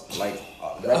I was like,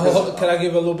 can I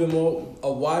give a little bit more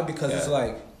of why? Because it's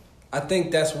like, I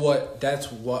think that's why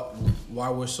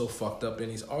we're so fucked up in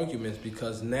these arguments,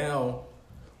 because now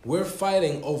we're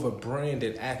fighting over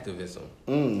branded activism.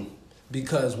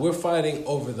 Because we're fighting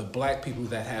over the black people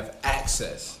that have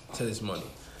access to this money.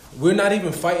 We're not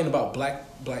even fighting about black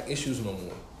issues no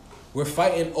more. We're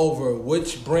fighting over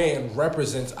which brand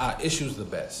represents our issues the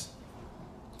best.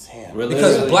 Damn.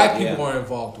 Because black people are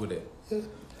involved with it. And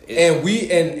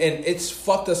it's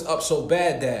fucked us up so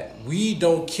bad that we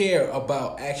don't care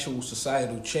about actual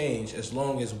societal change as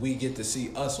long as we get to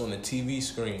see us on the TV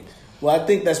screen. Well, I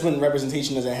think that's when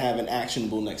representation doesn't have an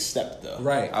actionable next step, though.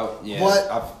 Right. My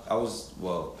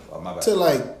bad. To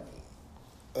like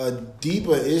a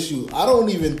deeper issue, I don't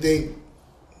even think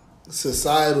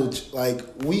societal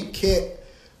we can't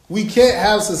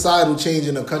have societal change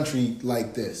in a country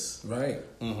like this. Right.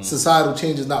 Mm-hmm. Societal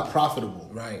change is not profitable.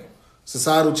 Right.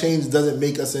 Societal change doesn't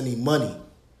make us any money.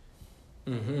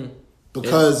 Mm-hmm.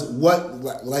 Because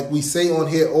like we say on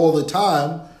here all the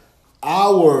time,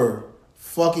 our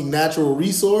fucking natural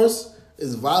resource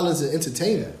is violence and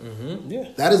entertainment. Yeah.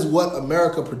 That is what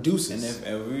America produces.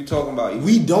 And if we talking about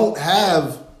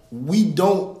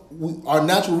our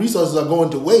natural resources are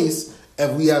going to waste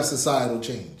if we have societal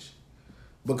change.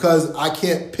 Because I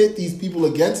can't pit these people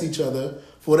against each other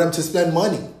for them to spend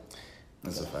money.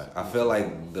 That's a fact. I feel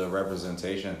like the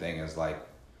representation thing is like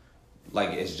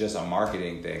it's just a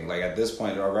marketing thing. Like at this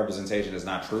point, our representation is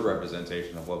not true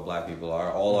representation of what black people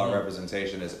are. All our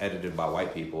representation is edited by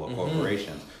white people and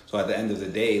corporations. So at the end of the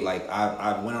day, like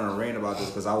I went on a rant about this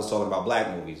because I was talking about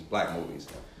black movies.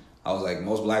 I was like,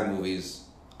 most black movies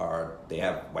they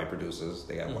have white producers,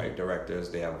 they have white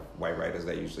directors, they have white writers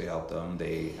that usually help them,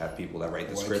 they have people that write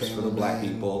the White scripts for the black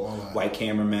people, white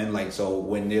cameramen. Like, so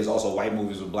when there's also white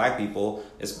movies with black people,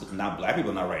 it's not black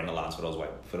people not writing the lines for those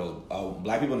black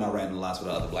people not writing the lines for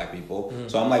the other black people.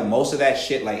 So I'm like, most of that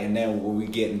shit, like, and then when we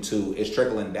get into, it's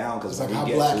trickling down because when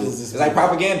we get to, it's like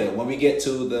propaganda. When we get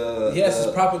to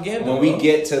it's propaganda. When we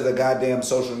get to the goddamn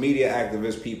social media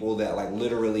activist people that like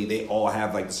literally they all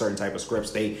have like a certain type of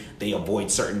scripts, they avoid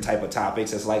certain type of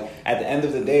topics. It's like at the end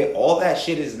of the day, all that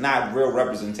shit is not real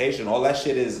representation. All that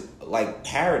shit is like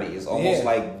parody. It's almost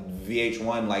like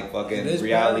VH1, like fucking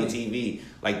reality TV.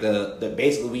 Like the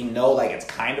basically we know like it's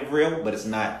kind of real, but it's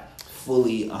not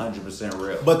fully 100%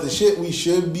 real. But the shit we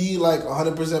should be like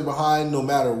 100% behind, no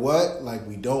matter what, like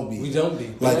we don't be.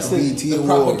 Like the BET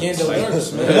Awards. Propaganda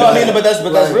works, man. No, I mean, but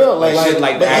that's real. Like shit,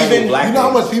 like but even black you know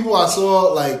how much people I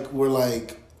saw like were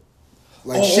like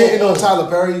shitting on Tyler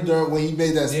Perry when he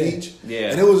made that speech.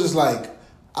 Yeah. And it was just like,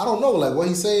 I don't know, like what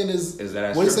he's saying is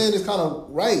that what he's saying is kind of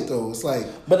right though. It's like,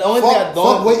 but the only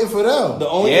fuck waiting for them. The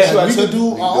only issue I took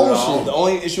do our own shit. The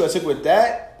only issue I took with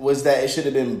that was that it should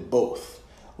have been both.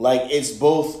 Like it's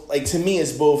both. Like to me,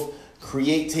 it's both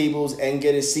create tables and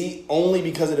get a seat only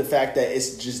because of the fact that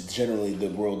it's just generally the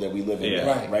world that we live in.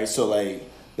 Yeah. Right. So like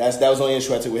that was the only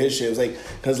issue I took with his shit. It was like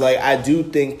because like I do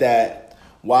think that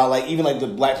while like even like the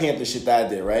Black Panther shit that I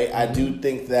did, right? I do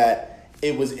think that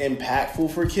it was impactful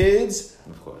for kids.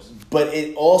 Of course. But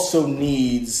it also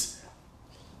needs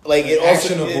like an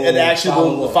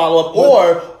actionable follow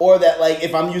up, or that like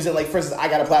if I'm using like for instance I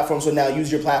got a platform, so now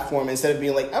use your platform instead of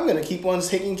being like I'm gonna keep on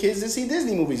taking kids to see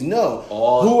Disney movies. No,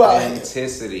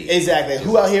 authenticity. Exactly.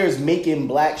 Who out here is making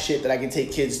black shit that I can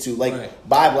take kids to, like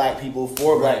by black people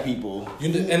for black people?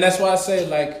 And that's why I say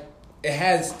like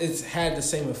it's had the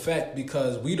same effect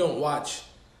because we don't watch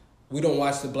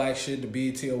the black shit, the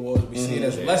BET Awards. We see it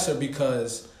as lesser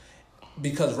because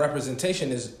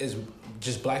representation is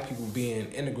just black people being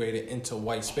integrated into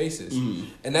white spaces.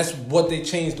 And that's what they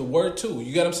changed the word to.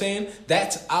 You get what I'm saying?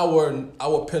 That's our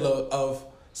pillar of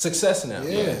success now.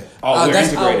 Yeah. We're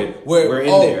integrated. We're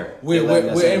in there.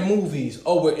 We're in movies.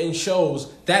 We're in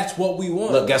shows. That's what we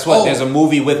want. Look, guess what? There's a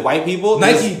movie with white people.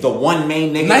 Nike, the one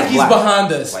main nigga. Nike's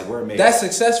behind us. Like we're amazing. That's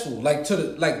successful. Like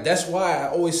that's why I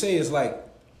always say is like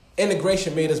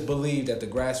integration made us believe that the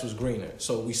grass was greener.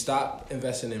 So we stopped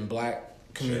investing in black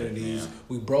communities.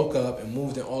 We broke up and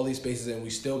moved in all these spaces, and we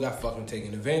still got fucking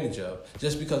taken advantage of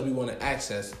just because we wanted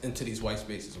access into these white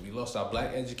spaces. We lost our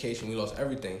black education. We lost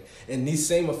everything. And these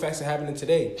same effects are happening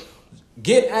today.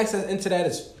 Getting access into that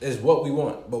is what we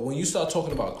want. But when you start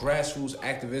talking about grassroots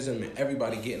activism and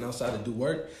everybody getting outside to do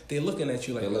work, they're looking at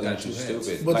you like they're looking at you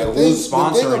stupid. But like, who's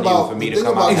sponsoring you for me to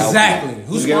come out and help exactly. you?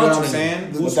 Who's you sponsoring what I'm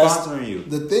saying? Who's sponsoring you?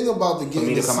 The thing about the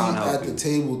getting the seat at the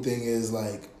table thing is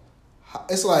like,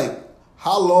 it's like,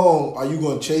 how long are you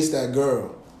gonna chase that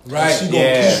girl? Right. She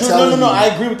gonna keep telling No, I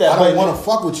agree with that. I don't want to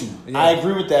fuck with you. Yeah. I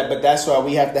agree with that, but that's why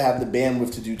we have to have the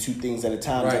bandwidth to do two things at a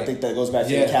time. Right. I think that goes back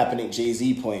to the Kaepernick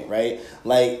Jay-Z point, right?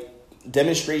 Like,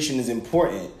 demonstration is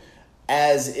important,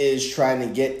 as is trying to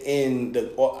get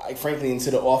frankly, into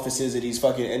the offices of these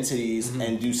fucking entities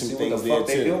and do some things there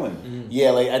too. Doing. Yeah,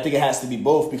 like I think it has to be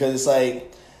both because it's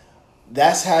like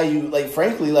that's how you like.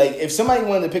 Frankly, like if somebody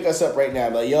wanted to pick us up right now,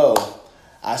 like yo.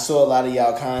 I saw a lot of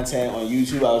y'all content on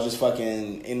YouTube. I was just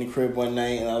fucking in the crib one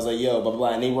night and I was like, yo, blah, blah,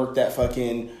 blah. And they worked that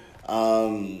fucking,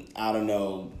 I don't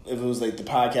know, if it was like the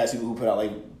podcast people who put out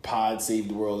like Pod Save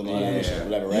the World and all that shit,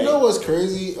 whatever, right? You know what's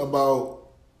crazy about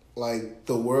like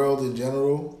the world in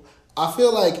general? I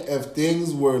feel like if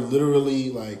things were literally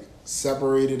like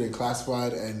separated and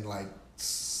classified and like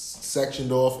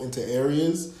sectioned off into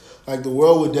areas, like the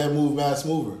world would then move mass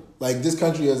mover. Like this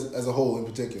country as a whole in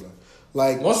particular.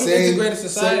 Like once we integrated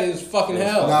society is fucking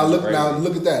hell. Now look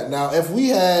at that. Now if we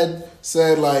had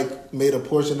said like made a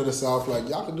portion of the South like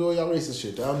y'all can do all y'all racist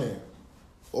shit down there.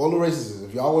 All the racists.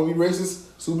 If y'all want to be racist,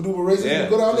 super duper racist,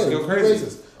 go down there. Go crazy.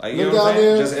 Racist. Like, you know what I'm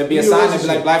saying? Just it'd be a sign to be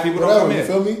like, black people don't come in. You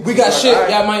feel me? We got shit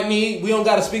y'all might need. We don't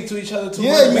got to speak to each other too much.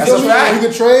 Yeah, you feel me? We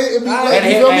can trade. And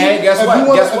guess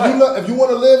what? If you want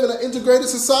to live in an integrated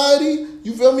society,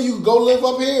 you feel me? You can go live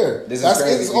up here. This is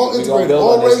crazy. It's all integrated.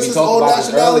 All races, all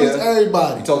nationalities,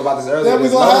 everybody. We talked about this earlier. Then we're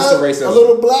going to have a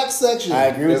little black section. I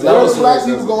agree with that. Little black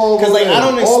people go over there. Like, I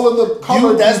don't all of the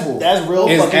colored people. That's real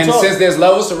fucking and talk. Since there's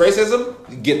levels to racism,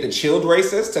 get the chilled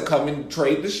racists to come and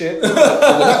trade the shit with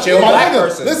the chilled black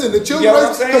person. Listen, the chilled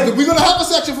racists, because we're going to have a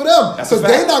section for them. Because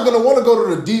they're not going to want to go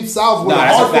to the deep south where the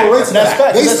hardcore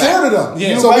racists. They scared of them.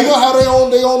 Yeah. So we're going to have their own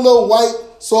little white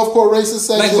softcore racist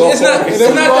section. Like, it's not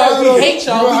that we hate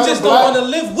y'all. We just don't want to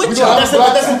live with y'all. That's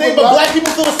the thing. But black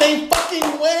people feel the same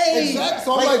fucking way. Exactly.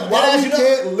 So I'm like, why we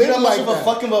can't live like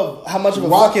that? How much of a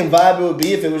fucking vibe it would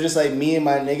be if it was just like me and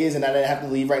my niggas and I didn't have to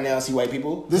leave right now and see white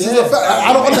people? This is a fact.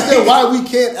 I don't understand why we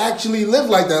can't actually live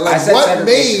like that. Like,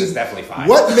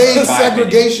 what made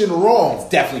segregation wrong? It's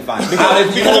definitely fine.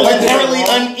 Because it was inherently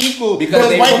unequal.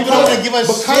 Because white people don't want to give us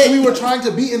shit. Because we were trying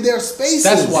to be in their spaces.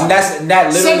 That's why. That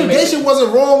literally segregation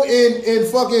wasn't wrong in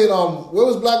fucking where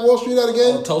was Black Wall Street at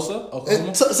again? Tulsa,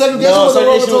 Oklahoma. Segregation was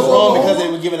wrong because they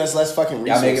were giving us less fucking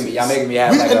resources. Y'all making me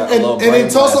have like a little and in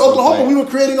Tulsa, Oklahoma, we were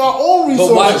creating our own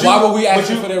resources. But why were we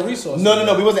asking for their resources?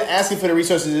 No. We wasn't asking for the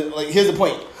resources. Like, here's the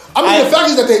point. I mean, the fact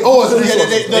is that they owe us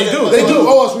resources. They do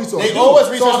owe us resources. They owe us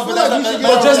resources,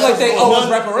 but just like they owe us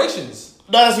reparations.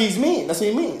 That's what he means. That's what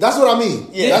he means. That's what I mean.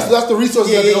 Yeah. That's the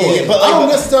resources that they owe us. But I don't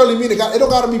necessarily mean it don't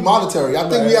got to be monetary. I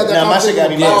think we had that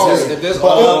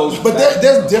conversation. But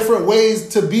there's different ways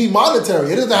to be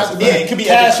monetary. It doesn't have to be it could be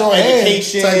cash on hand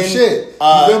education type shit.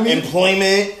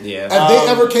 Employment. Yeah. If they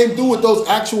ever came through with those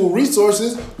actual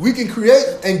resources, we can create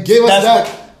and give us that.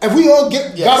 If we all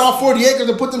got our 40 acres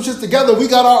and put them shits together, we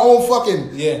got our own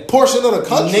fucking portion of the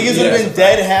country. Niggas would have been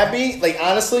dead happy. Like,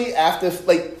 honestly, after,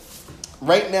 like,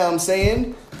 right now I'm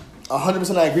saying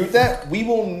 100% I agree with that. We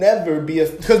will never be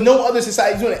because no other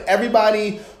society is doing it.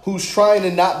 Everybody who's trying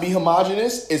to not be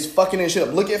homogenous is fucking this shit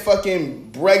up. Look at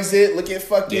fucking Brexit. Look at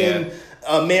fucking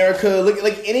America. Look at,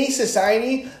 like, any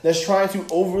society that's trying to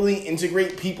overly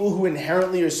integrate people who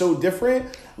inherently are so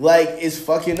different, like, is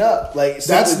fucking up. Like,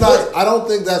 that's not. I don't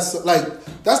think that's like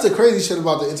that's the crazy shit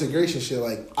about the integration shit.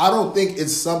 Like, I don't think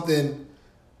it's something.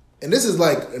 And this is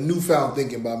like a newfound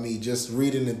thinking by me, just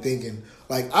reading and thinking.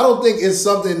 Like, I don't think it's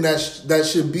something that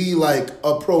should be like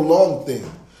a prolonged thing.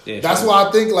 Yeah, that's why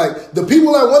I think like the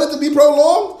people that want it to be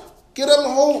prolonged, get them the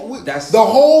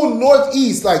whole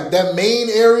Northeast, like that main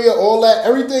area, all that,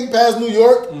 everything past New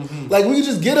York. Mm-hmm. Like, we can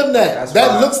just get them that.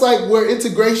 That looks like where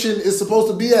integration is supposed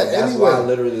to be at anyway. That's why I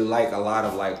literally like a lot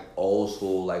of like old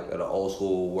school, like the old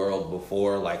school world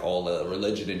before like all the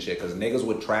religion and shit. Because niggas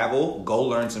would travel, go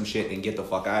learn some shit, and get the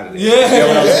fuck out of there. Yeah, you know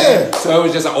what I'm saying? So it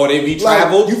was just like, they be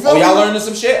traveled. Like, y'all learning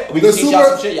some shit. We can teach y'all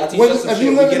some shit. Y'all teach us some shit. If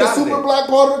you live in the super black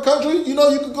part of the country, you know,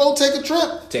 you can go take a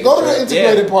trip. Go to the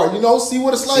integrated part. You know, see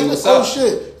what it's like. Oh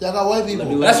shit, y'all got white people.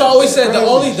 That's what I always said. The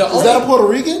only is that a Puerto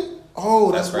Rican?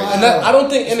 Oh, that's right. And I don't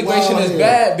think integration is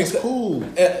bad because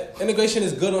integration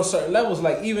is good on certain levels.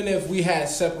 Like, even if we had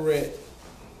separate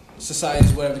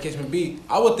societies, whatever the case may be,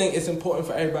 I would think it's important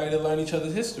for everybody to learn each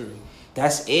other's history.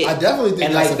 That's it. I definitely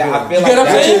think that's important. I feel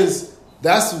like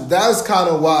that's kind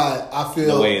of why I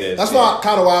feel the way it is. That's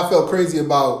kind of why I felt crazy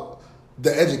about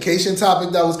the education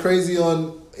topic that was crazy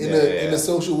in the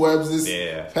social webs this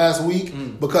past week,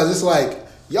 because it's like,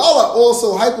 y'all are all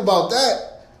so hype about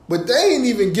that, but they ain't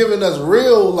even giving us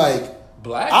real, like,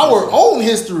 our own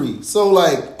history. So,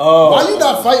 like, why you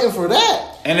not fighting for that?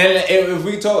 And then if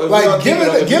we talk,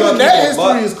 giving that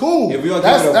history is cool.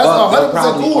 That's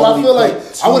 100% cool. I feel like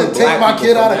I wouldn't take my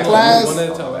kid out of class.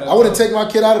 I wouldn't take my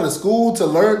kid out of the school to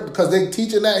learn because they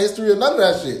teaching that history or none of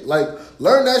that shit. Like,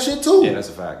 learn that shit too. Yeah, that's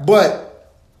a fact. But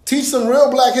teach some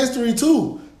real black history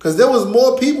too. Because there was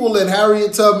more people than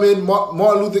Harriet Tubman,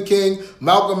 Martin Luther King,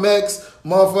 Malcolm X,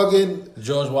 motherfucking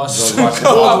George Washington.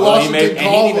 And he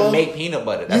didn't even make peanut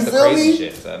butter. That's the crazy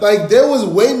shit. So. Like, there was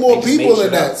way more people than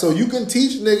that. So you can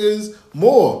teach niggas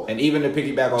more. And even to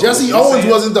piggyback on Jesse Owens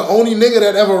wasn't the only nigga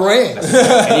that ever ran.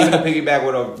 And even to piggyback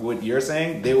with what you're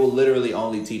saying, they will literally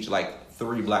only teach like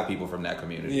 3 black people from that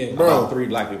community. Yeah, bro. 3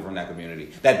 black people from that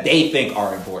community that they think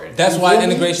are important. That's why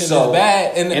integration is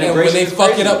bad. And when they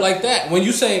fuck it up like that, when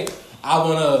you say, I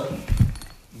want to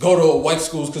go to white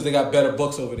schools because they got better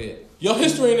books over there, your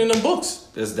history ain't in them books.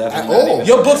 It's definitely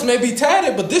your books may be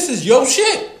tatted, but this is your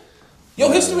shit.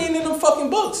 Your history ain't in them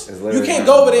fucking books. You can't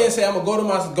go over there and say, I'm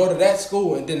gonna go to that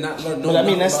school and then not learn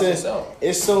nothing about yourself.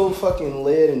 It's so fucking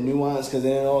lit and nuanced, because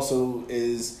then it also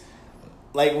is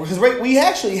like, because we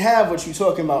actually have what you're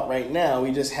talking about right now.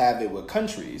 We just have it with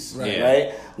countries,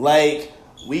 right? Like,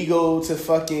 We go to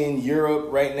fucking Europe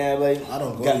right now. Like I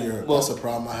don't go to Europe. That's a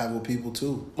problem I have with people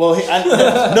too. Well,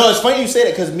 no, it's funny you say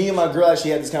that because me and my girl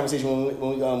actually had this conversation when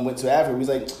we went to Africa. We was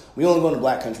like, we only going to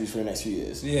black countries for the next few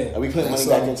years. Yeah, and we putting money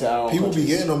back into our own people countries.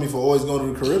 be getting on me for always going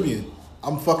to the Caribbean.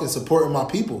 I'm fucking supporting my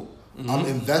people. I'm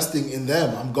investing in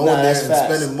them. I'm going there and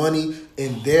spending money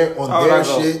in their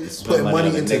shit, putting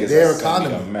money into their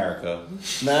economy. America.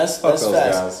 That's facts.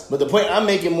 Guys. But the point I'm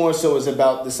making more so is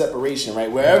about the separation,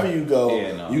 right? Wherever you go,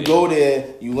 go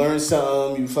there, you learn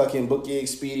something, you fucking book your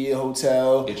Expedia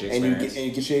hotel, and you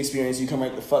get your experience. You come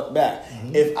right the fuck back.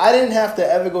 Mm-hmm. If I didn't have to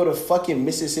ever go to fucking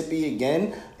Mississippi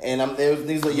again, and I'm there,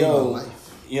 these like, yo,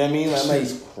 you know what I mean? I'm like,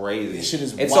 it's crazy. This shit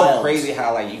is it's wild. So crazy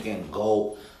how like you can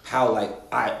go, how like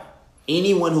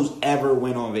anyone who's ever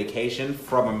went on vacation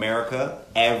from America,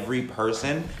 every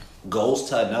person goes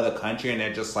to another country and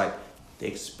they're just like, the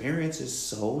experience is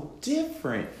so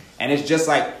different. And it's just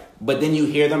like, but then you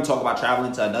hear them talk about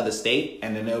traveling to another state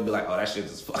and then they'll be like, oh, that shit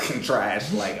is fucking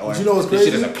trash. Like, or you know what's this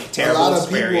crazy? shit is a terrible a lot of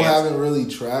experience. people haven't really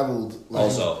traveled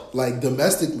like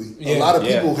domestically. A lot of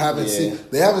people haven't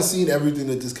seen everything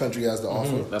that this country has to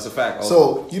offer. That's a fact.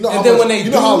 Also. So you know how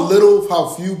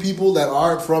few people that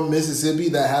aren't from Mississippi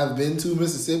that have been to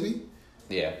Mississippi?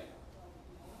 Yeah.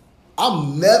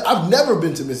 I've never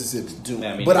been to Mississippi,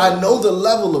 but I know the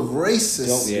level of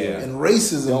racism and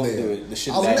racism there.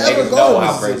 I'll never go to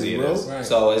Mississippi, bro. Right.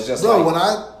 So it's just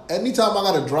anytime I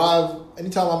gotta drive,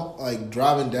 anytime I'm like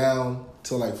driving down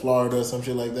to like Florida or some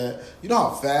shit like that, you know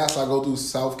how fast I go through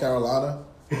South Carolina?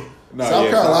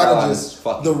 South Carolina just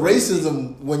the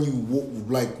racism when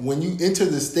you enter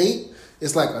the state.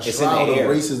 It's like a shroud of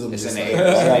racism. It's in the air.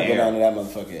 I gotta go down to that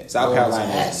motherfucker. South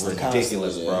Carolina is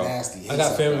ridiculous, bro. I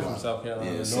got family from South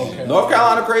Carolina. North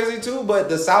Carolina crazy too, but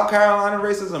the South Carolina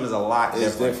racism is a lot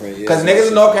different. Because yeah, niggas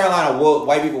in North Carolina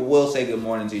white people will say good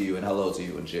morning to you and hello to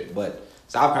you and shit, but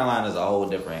South Carolina is a whole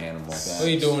different animal. What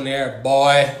you doing there,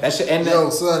 boy? That shit. And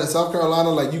son, in South Carolina,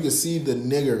 like you can see the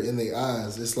nigger in their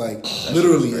eyes. It's like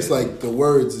literally, it's like the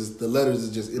letters is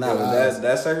just in their eyes.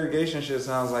 That segregation shit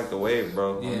sounds like the wave,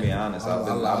 bro. Yeah. I'm be honest.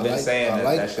 I've been saying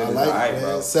that shit is alright,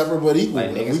 bro. Separate but equal.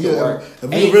 Like, if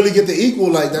we really get the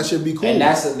equal, like that should be cool. And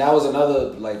that was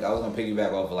another like I was gonna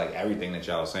piggyback off of like everything that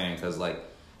y'all was saying because like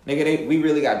nigga, we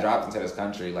really got dropped into this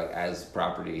country like as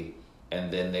property. And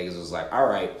then niggas was like, all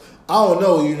right. I don't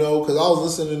know, because I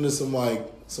was listening to some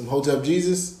Hotep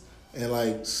Jesus, and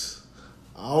like,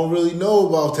 I don't really know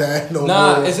about that no more.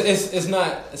 Nah, it's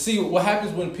not. See, what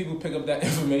happens when people pick up that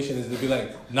information is they be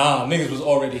like, nah, niggas was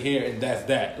already here and that's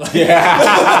that. Like, nah.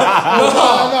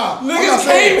 Niggas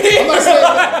came here. I'm not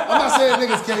saying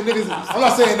niggas came. I'm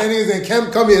not saying that niggas ain't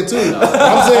come here too.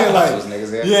 I'm saying like, was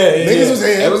niggas here. Yeah. Niggas was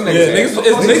here. It was niggas here.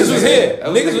 Niggas was here.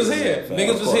 Niggas was here.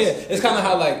 Niggas was here. It's kind of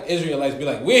how like Israelites be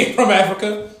like, we ain't from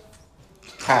Africa.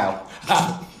 How?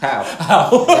 That shit is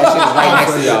right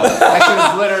next to y'all. That shit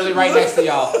is literally right next to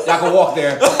y'all. Y'all can walk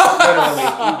there.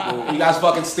 Literally. You guys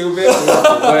fucking stupid.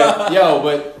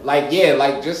 But like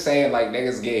just saying like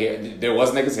niggas get here. There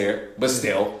was niggas here, but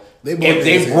still. If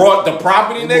they brought the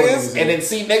property niggas and then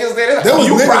see niggas there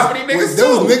was property niggas too.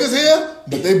 There was niggas here,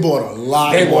 but they brought a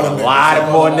lot. They brought a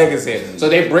lot more niggas here. So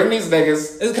they bring these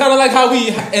niggas. It's kind of like how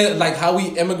we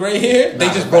immigrate here. They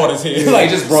just brought us here. They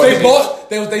just brought.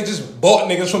 They just bought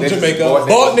niggas from Jamaica.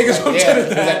 Bought niggas from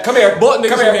Trinidad. Come here. Bought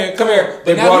niggas from here. Come here.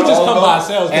 But now we just come by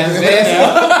ourselves. And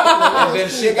then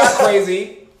shit got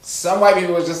crazy. Some white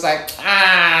people was just like,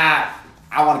 I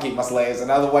want to keep my slaves,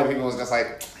 and other white people was just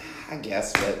like, I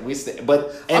guess,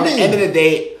 but at the end of the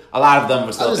day, a lot of them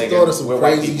were still thinking we're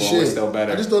white people, we're still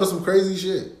better. I just thought of some crazy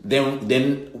shit.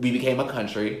 Then we became a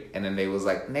country, and then they was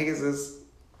like, niggas is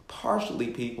partially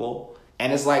people,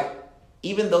 and it's like,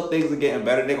 even though things are getting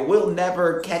better, nigga, we'll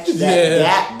never catch that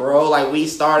gap, bro. Like we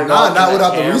started off not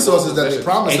without the resources that they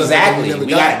promised us. Exactly, we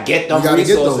gotta get them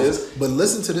resources. But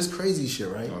listen to this crazy shit,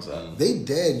 right? They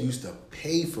dead used to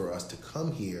pay for us to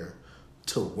come here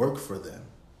to work for them.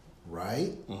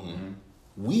 Right? Mm-hmm.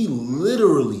 We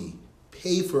literally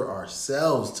pay for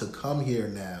ourselves to come here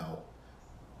now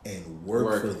and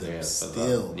work for them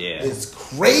still. Yeah. It's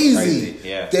crazy.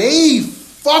 Yeah. They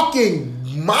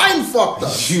fucking mind fucked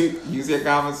us. Use your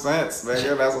common sense,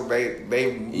 nigga. That's what they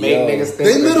make niggas think.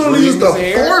 They literally used to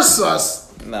force us.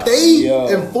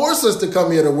 And force us to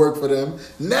come here to work for them.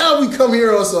 Now we come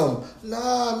here on some,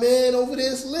 man, over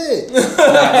there it's lit.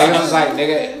 Niggas was like,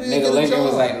 nigga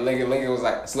Lincoln was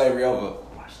like, slavery over.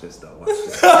 Watch this though, watch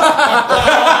this.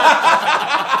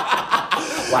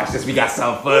 Watch this, we got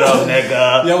some foot up,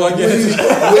 nigga. Yo, I get it.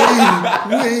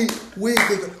 Wait,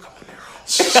 nigga.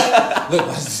 Look,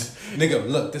 watch this. Nigga,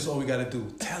 look, this is all we gotta do.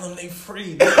 Tell them they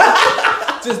free.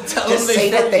 Just tell Just them say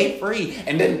they that they free.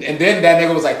 And then that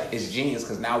nigga was like, it's genius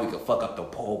because now we can fuck up the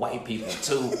poor white people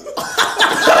too.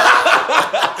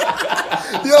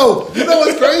 Yo, you know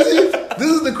what's crazy?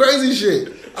 This is the crazy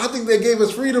shit. I think they gave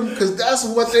us freedom because that's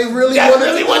what they really That's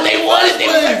wanted. really what they wanted. They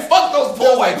was like, fuck those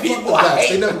poor white people. I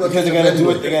hate them. Because they're gonna do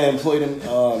it. They're gonna employ them.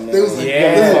 Oh man. They was like,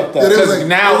 Yeah, because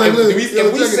now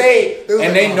if we say,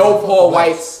 and they know poor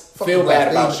whites feel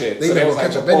bad about shit. So they was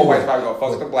like, the poor whites probably gonna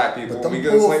fuck the black people. But them We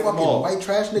gonna poor slave them fucking all. white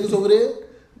trash niggas over there,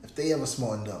 if they ever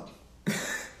smartened up,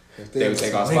 They would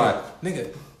take our spot.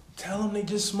 Nigga, tell them they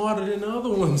just smarter than the other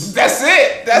ones. That's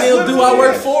it. That's They'll do our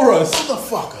work for us.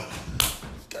 motherfucker.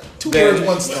 2 birds,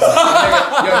 1 stone.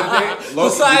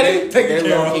 Society, take it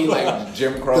care of. like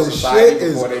Jim Crow The society shit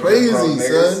is before they Jim Crow crazy,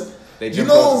 niggas. son. They You Jim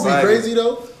know Crow what would be society. crazy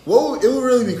though? It would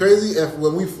really be crazy if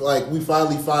when we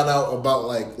finally find out about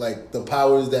like the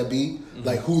powers that be,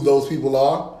 like who those people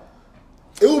are.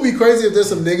 It would be crazy if there's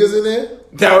some niggas in there.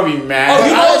 That would be mad. Oh,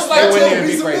 you know, it's like It wouldn't two. even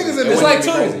be Some crazy. niggas in It there. It's wouldn't like be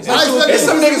two. crazy. It's It's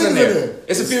some niggas in there.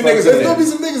 It's a few niggas in There's gonna be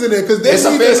there. some niggas in there because they It's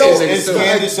some need to fair know. skin niggas It's too.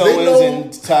 Candace They Owens know-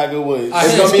 and Tiger Woods.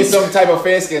 It's gonna be some type of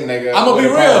fair skin nigga. I'm gonna be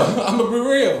with a real. problem. I'm gonna be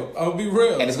real. I'm gonna be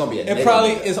real. And it's gonna be a It nigga.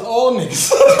 probably is all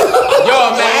niggas. Yo,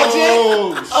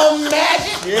 imagine. Oh,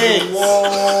 Imagine.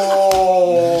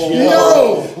 Whoa.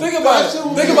 Yo, Think about it. shit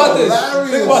would Think be about this.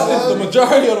 hilarious, Think about this. son. The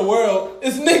majority of the world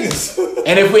is niggas.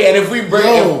 And if we bring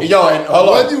and hold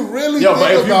on. When you really but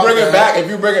think if you about bring it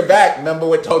that- back, remember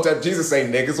what Hotep Jesus say?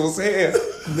 Niggas was here.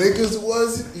 niggas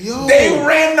was They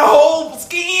ran the whole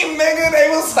scheme, nigga. They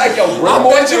was like, yo, bring I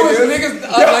more bet you it's niggas.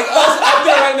 niggas like us out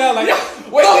there right now. Like,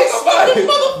 Wait, think about it.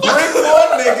 Bring more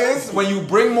niggas. When you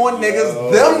bring more niggas,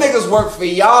 them niggas work for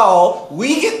y'all.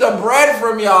 We get the bread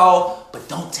from y'all, but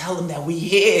don't tell them that we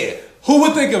here. who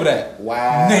would think of that?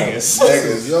 Wow. Niggas.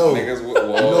 Niggas. Yo. Niggas. You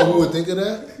know who would think of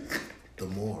that? The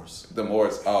Moors. The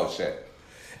Moors. Oh, shit.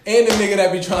 And the nigga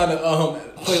that be trying to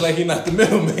play like he not the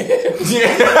middleman.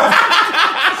 Yeah.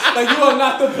 Like you are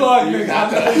not the plug, nigga.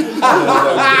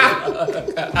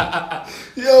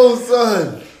 Yo,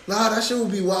 son. Nah, that shit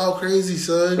would be wild crazy,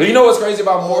 son. But you know what's crazy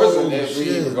about Moors? Oh, And if we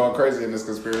shit. even going crazy in this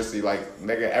conspiracy, like,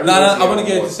 nigga, Nah, I want to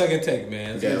get the second take,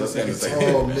 man. Yeah, let's get the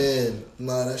second Oh man,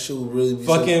 nah, that shit would really be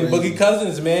Fucking so crazy. Boogie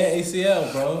Cousins, man.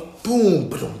 ACL, bro. Boom,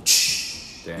 boom.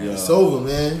 Damn. It's over,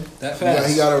 man. That fast.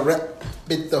 He gotta wrap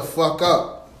it the fuck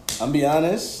up. I'm be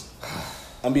honest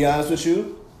with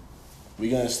you.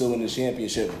 We're gonna still win the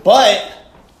championship, but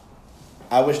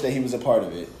I wish that he was a part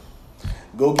of it.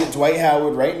 Go get Dwight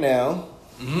Howard right now,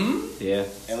 Yeah.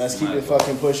 and let's keep it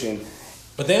fucking pushing.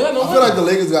 But they don't know. I feel like the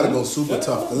Lakers gotta go super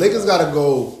tough. The Lakers gotta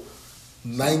go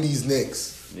 90s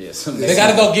Knicks. Yeah. they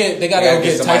gotta go get. They gotta go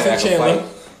get somebody Tyson that can Chandler. fight.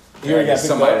 You already got picked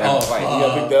somebody up. that can Oh, fight. You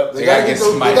got picked up. They gotta get the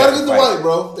somebody that can fight. White,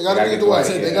 bro. They gotta get the White.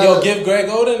 Dwight, They yeah. Yo, gotta give Greg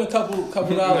Oden a couple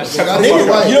dollars. they gotta get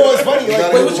the White. You know what's funny?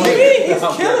 Like, Wait, what you mean? He's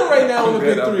I'm killing right now in the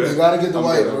big I'm three. They gotta get the I'm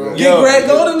White, good, bro. I'm good. Get Yo, Greg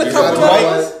Oden a you couple got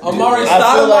dollars. Dwight. Amari I feel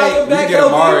Stoudemire like back get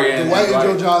up Amari there. and Dwight and Joe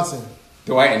Dwight. Johnson.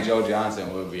 Dwight and Joe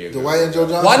Johnson would be a good Dwight and Joe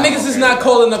Johnson. Why niggas is not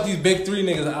calling up these big three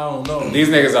niggas? I don't know. These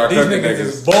niggas are These cooking niggas niggas.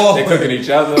 is balling. They cooking each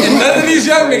other. And none of these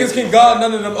young niggas can guard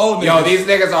none of them old niggas. Yo, these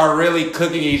niggas are really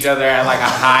cooking each other at like a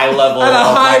high level. At a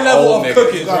of high like level old of niggas,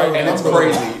 cooking, You gotta right? And it's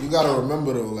remember, crazy. though, you gotta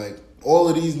remember though, like all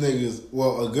of these niggas,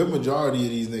 well, a good majority of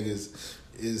these niggas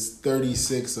is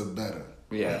 36 or better.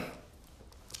 Yeah.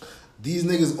 These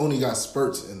niggas only got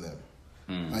spurts in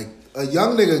them. Like a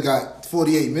young nigga got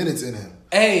 48 minutes in him.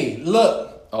 Hey, look.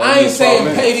 Oh, I ain't these saying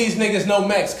 12 pay these niggas no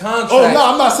max contract. Oh no,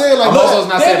 I'm not saying like I'm that. also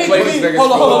not There saying needs play to these be, niggas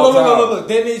hold on, for a long time. look.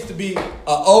 There needs to be a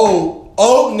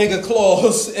old nigga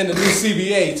clause in the new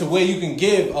CBA to where you can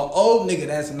give a old nigga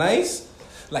that's nice,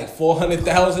 like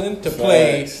 $400,000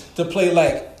 to play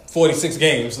like 46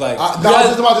 games. Like I was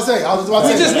just about to say.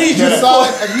 We just need you to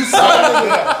If you sign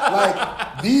niggas,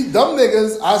 like these dumb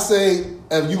niggas, I say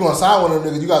if you gonna sign one of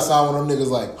them niggas, you gotta sign one of them niggas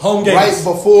like Home games. right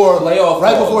before Playoff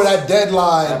right clause. before that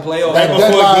deadline. That playoff that clause.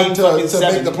 deadline Before game to fucking make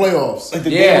seven. the playoffs. Like the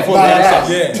Yeah, day before nah, the nah. playoffs.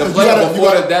 Yeah. To You play gotta- before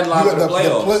you the deadline for the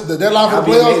playoffs. The deadline for That'd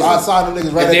the be playoffs, amazing. I sign them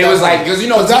niggas right If at they that was like, time. because you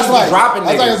know, teams that's be like dropping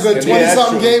that's like a niggas. good And 20 that's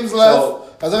something true. games left. So-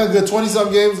 That's like a good 20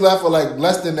 something games left, or like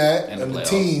less than that In in the the playoffs.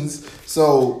 teens.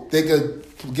 So they could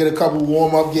get a couple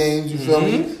warm up games. You feel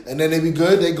me? And then they be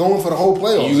good. They going for the whole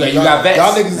playoffs. You got vets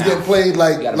Y'all niggas now. getting played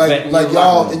like You got a vet in your y'all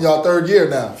locker room. in y'all third year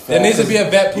now. there needs to be a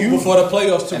vet pool before the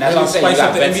playoffs to And that's really what I'm saying, spice you up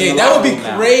got the vets in NBA. the That would be locker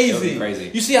room now. crazy. That would be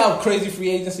crazy. You see how crazy free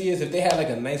agency is? If they had like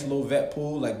a nice little vet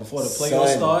pool like before the playoffs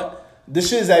Son. start, this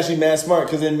shit is actually mad smart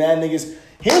because then mad niggas.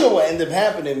 Here's what ended up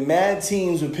happening. Mad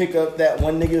teams would pick up that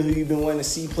one nigga who you've been wanting to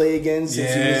see play again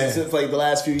since like the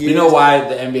last few years. You know why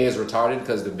the NBA is retarded?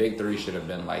 Because the big three should have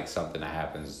been like something that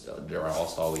happens during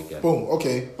All-Star weekend. Boom.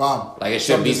 Okay. Bomb. Like it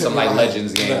should be some like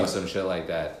Legends game or some shit like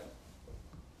that.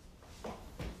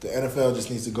 The NFL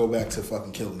just needs to go back to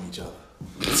fucking killing each other.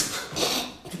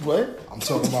 What? I'm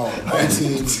talking about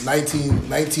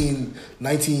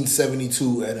 1972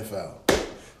 NFL.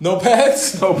 No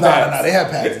pads? No, they had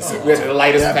pads. We had the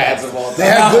lightest pads of all time. They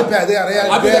had good pads. They had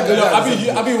good pads.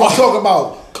 I'm talking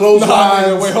about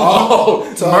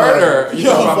clotheslines. Murder.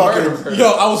 Yo, I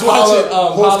was watching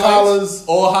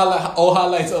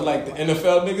highlights of like the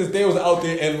NFL niggas. They was out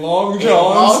there in long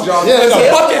johns, and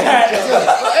a bucket hat,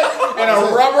 and a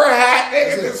rubber hat.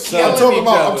 Niggas I'm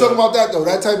talking about that though.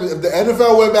 That type of the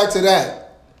NFL went back to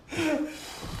that,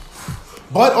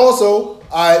 but also.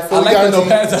 Fully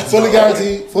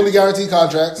guaranteed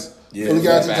contracts. Yeah, fully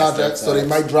guaranteed contracts. So they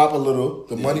might drop a little.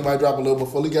 The money might drop a little, but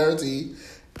fully guaranteed.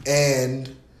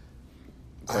 And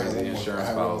crazy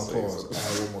insurance policies. I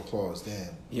have one more clause.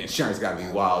 Damn. Yeah, insurance got to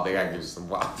be wild. They got to give you some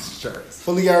wild insurance.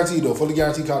 Fully guaranteed though. Fully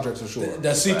guaranteed contracts for sure.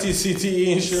 That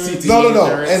CTE insurance. No.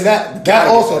 And that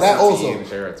also. That's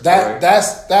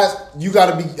you got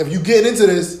to be. If you get into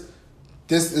this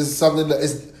is something that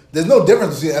is. There's no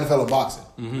difference between NFL and boxing.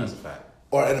 Mm-hmm. That's a fact.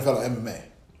 Or NFL and MMA.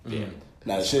 Yeah.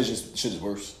 Nah, the shit is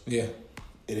worse. Yeah.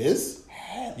 It is?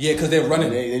 Yeah, because they're running.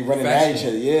 They running at each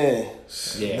other. Yeah.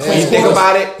 Yeah. When you think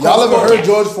about it, y'all ever heard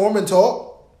George Foreman talk?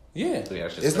 Yeah.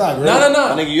 It's not great.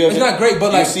 No. It's not great,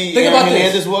 but like, think Aaron about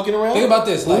Hernandez this. Walking around. Think about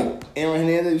this, like Aaron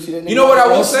Hernandez. You see that nigga? You know what I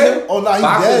will say? Oh no, he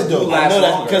dead though. I know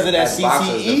that because of that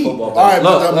CTE. All right,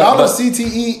 but the amount of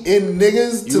CTE in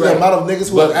niggas to the amount of niggas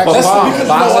who have access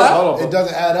to it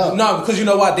doesn't add up. No, because you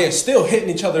know what? They're still hitting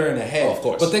each other in the head. Oh, of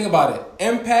course. But think about it.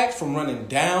 Impact from running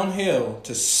downhill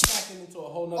to smacking into a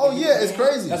whole nother. Oh yeah, it's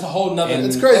crazy. That's a whole nother.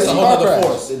 It's crazy. That's a whole nother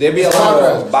force. There'd be a lot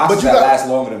of boxers that last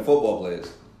longer than football players.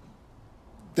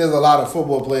 There's a lot of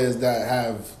football players that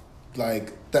have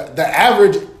like the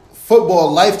average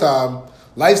football lifespan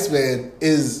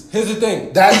is. Here's the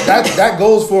thing. That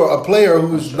goes for a player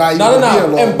who's not even here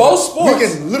long. In both sports, we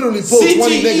can literally pull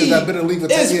 20 niggas that been in the league for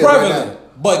 10 years prevalent, right now.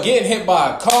 but getting hit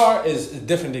by a car is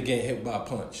different than getting hit by a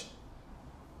punch.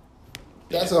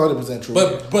 That's 100% true.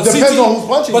 But depends on who's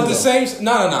punching. But you, the same.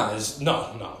 No.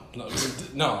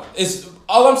 It's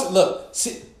all I'm saying. Look,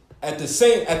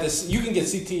 you can get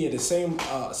CT at the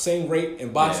same rate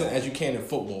in boxing as you can in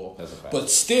football. That's a fact. But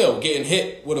still getting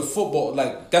hit with a football,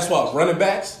 like that's why running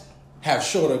backs have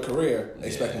shorter career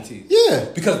expectancy. Yeah,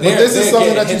 because this is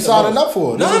something that you signing up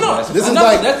for. No. This is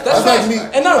like that's like me,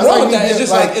 and not wrong with that. It's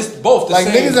just like it's both the like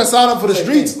same. Niggas that sign up for the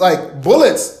streets, like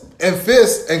bullets and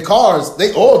fists and cars,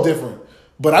 they all different.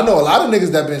 But I know a lot of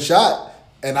niggas that been shot,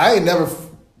 and I ain't gonna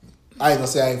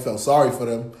say I ain't felt sorry for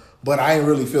them, but I ain't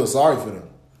really feel sorry for them.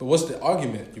 But what's the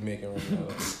argument you're making right now?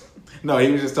 No,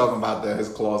 he was just talking about his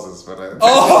clauses for that.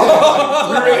 Oh,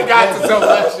 we really got to tell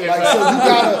that shit. Like, so you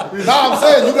gotta. I'm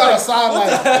saying you gotta sign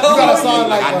like.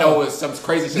 I know it's some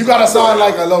crazy shit. You gotta sign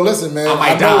like a. No, listen, man. I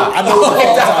might die. I know.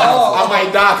 I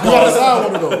might die. You gotta sign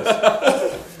one of those.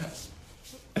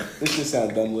 This shit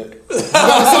sounds dumb lit. You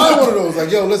gotta sign one of those. Like,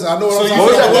 yo, listen, I know what I'm saying.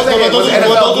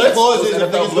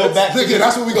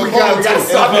 That's what we gonna call it. We gotta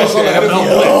sign that shit.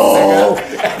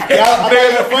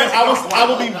 I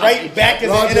will be right back as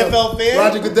an NFL fan.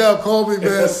 Roger Goodell, call me,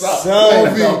 man.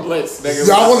 Son.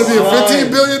 Y'all want to be a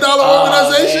 $15 billion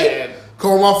organization?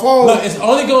 Call my phone. Look, it's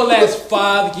only gonna last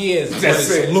 5 years. That's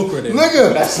lucrative.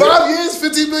 Nigga, 5 years,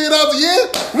 $15 million a year.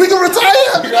 We can retire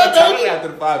after that, baby. After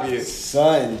the 5 years,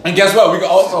 son. And guess what? We can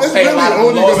also pay a lot of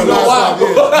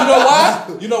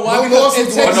lawsuits. You know why? No Because it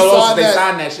takes they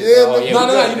sign that shit. Yeah,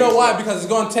 no. You know why? Because it's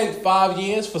gonna take 5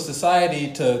 years for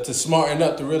society to smarten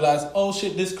up to realize, oh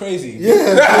shit, this crazy.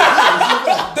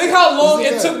 Yeah. Think how long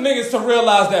it took niggas to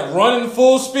realize that running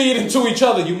full speed into each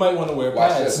other, you might want to wear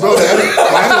pads. Bro,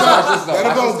 the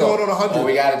NFL's going on 100. All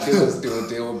we gotta do is do a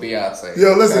deal with Beyonce.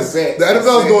 Yo, listen, the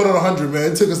NFL's going on 100,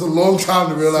 man. It took us a long time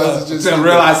to realize it's just. To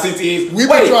realize CTEs. We've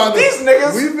been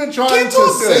trying to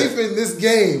safen this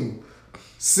game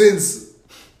since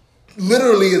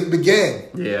literally it began.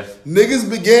 Yeah. Niggas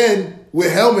began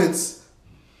with helmets.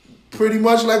 Pretty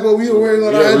much like what we were wearing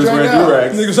on our heads right now.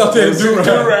 Niggas out there in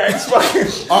do-rags.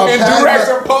 Do-rags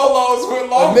and polos with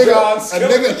long johns. A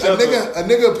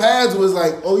nigga pads was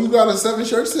like, oh, you got 7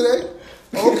 shirts today?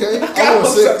 Okay. I wore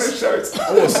 6. 7 shirts.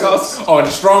 And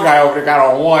the strong guy over there got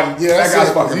on 1. Yeah, that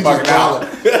guy's fucking bugging out.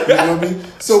 You know what I mean?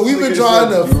 So we've been trying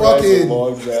to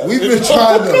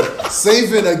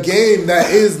safe in a game that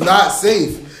is not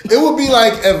safe. It would be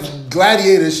like if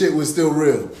gladiator shit was still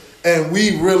real. And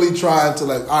we really trying to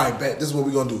like, all right, bet, this is what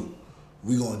we're going to do.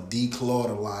 We're going to declaw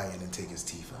the lion and take his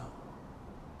teeth out.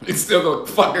 It's still gonna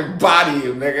fucking body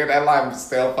you, nigga. That lion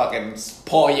still fucking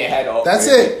paw your head off. That's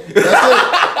it.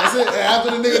 That's it. And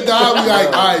after the nigga died, we like,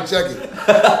 all right, check it.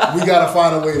 We got to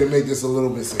find a way to make this a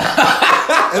little bit safe.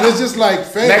 And it's just like,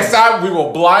 fam. Next time, we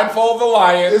will blindfold the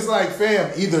lion. It's like,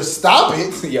 fam, either stop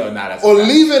it Yo, nah, that's or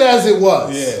leave it as it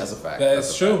was. Yeah, that's a fact.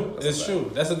 That's true. It's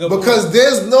true. That's a good Because point.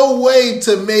 there's no way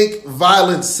to make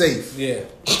violence safe. Yeah.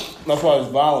 That's why it's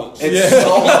violence. It's so This is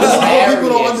what hilarious, people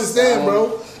don't understand,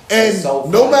 bro. And so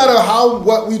no funny. matter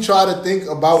what we try to think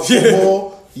about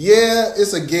football, yeah,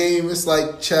 it's a game. It's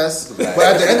like chess. But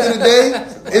at the end of the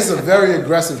day, it's a very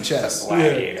aggressive chess.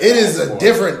 It is a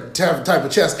different type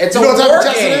of chess. It's you know a what type war of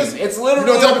chess game. it is? It's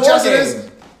literally you know what type a of chess war it is? game.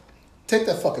 Take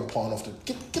that fucking pawn off the...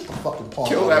 Get the fucking pawn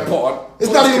Kill off that there. pawn.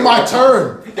 It's not even my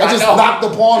turn. Yeah, I just I know. knocked the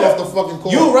pawn off the fucking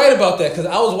court. You were right about that because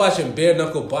I was watching bare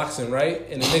knuckle boxing, right?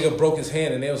 And the nigga broke his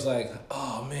hand, and they was like,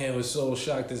 "Oh man, we're so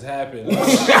shocked this happened."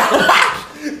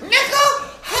 Nigga,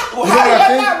 You know what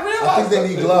I think they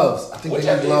need gloves. I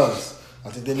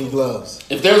think they need gloves.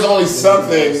 If there's only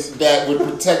something that would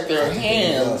protect their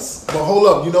hands. But hold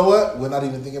up, you know what? We're not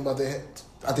even thinking about their hands.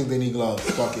 I think they need gloves.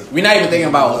 Fuck it. We're not even thinking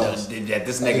about Gloves. that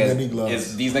this I think they need nigga gloves.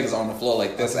 is these niggas on the floor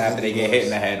like this I think after they they need get hit in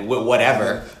the gloves. head with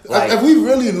whatever. Like, If we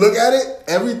really look at it,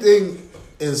 everything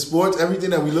in sports, everything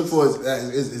that we look for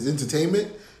is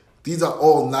entertainment. These are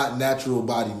all not natural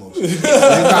body motions. It's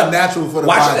not natural for the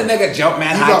body. watching a nigga jump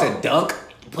man These high are- to dunk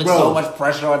puts Bro. so much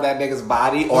pressure on that nigga's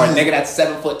body, or a nigga that's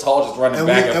 7 foot tall just running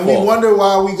back and we forth. wonder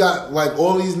why we got like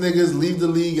all these niggas leave the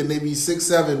league and they be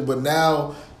 6'7", but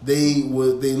now they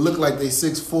look like they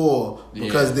 6'4"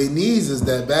 because Yeah. their knees is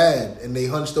that bad and they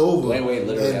hunched over. Dwayne Wade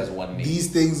literally And has one knee.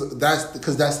 These things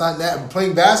that's not that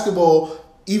playing basketball,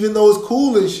 even though it's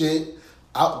cool and shit.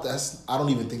 I don't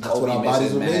even think that's what our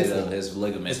bodies were made for. His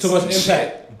ligaments. It's too much and shit.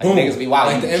 impact. Like, Boom. niggas be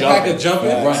wild. Like the impact of jumping.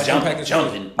 Run, Jumping.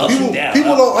 jumping, up and People, down.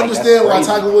 people up. don't Like, understand why that's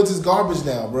crazy. Tiger Woods is garbage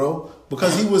now, bro.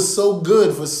 Because he was so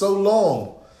good for so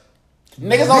long.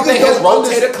 Niggas don't think his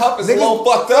rotator cuff is a little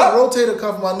fucked up. Rotator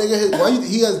cuff, my nigga.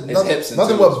 He has hips and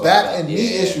nothing too is but back fucked up. and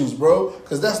knee Yeah. issues, bro.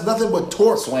 Because that's nothing but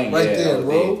torque Swing right yeah, there, that would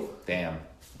bro. be- Damn.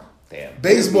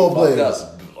 Baseball Niggas be players.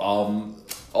 fucked up.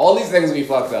 All these niggas be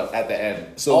fucked up at the end.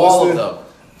 So all what's of the- them.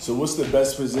 So what's the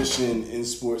best position in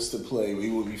sports to play where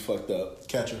you would be fucked up?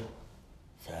 Catcher.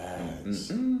 Facts.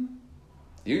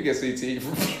 You can get CT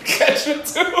from catcher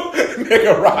too.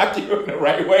 Nigga rock you in the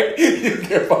right way, you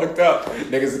get fucked up.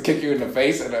 Niggas kick you in the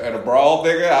face in a brawl,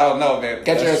 nigga. I don't know, man.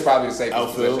 Catcher is probably the safest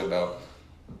Outfield. position though.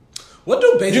 What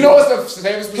do baseball? You know what's the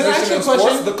safest Can I ask position you in a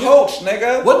question? sports? The coach,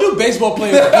 nigga. What do baseball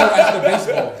players do after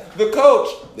baseball? The coach.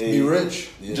 Be rich.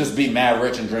 Just be mad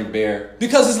rich and drink beer.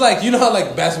 Because it's like, you know how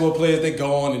like basketball players, they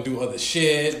go on and do other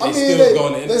shit. They I mean, still go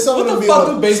on the some of What them the be fuck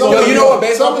on, do baseball some of Yo, them you be know on- what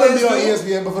baseball some of them be on players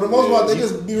ESPN, but for the most part, they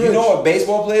just be rich. You know what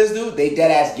baseball players do? They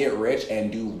dead ass get rich and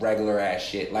do regular ass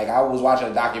shit. Like I was watching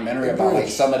a documentary about like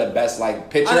some of the best like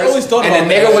pitchers. I always thought and about the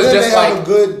that. nigga And was then just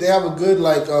they have like a good,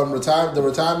 like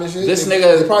retirement shit. this they,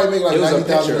 nigga. they probably make like it was a $90,000 a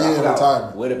picture. year I in forgot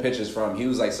retirement. where the picture's from. He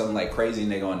was like some like crazy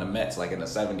nigga on the Mets, like in the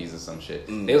 70s or some shit.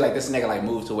 They was like this nigga like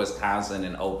moved to Wisconsin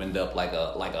and opened up like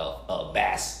a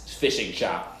bass fishing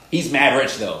shop. He's mad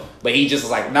rich though, but he just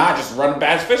was like, nah, just run a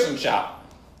bass fishing shop.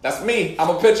 That's me. I'm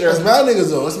a pitcher. It's mad niggas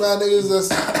though. It's mad niggas that's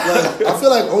like I feel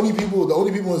like the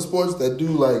only people in sports that do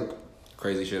like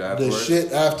Crazy shit the afterwards.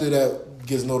 shit after that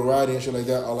gets notoriety and shit like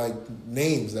that are like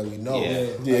names that we know. Yeah.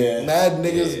 Like, Yeah. mad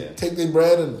niggas Yeah. take their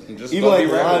bread and Just Even don't like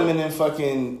be regular. linemen in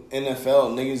fucking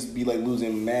NFL, niggas be like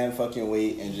losing man fucking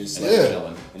weight and just like yeah.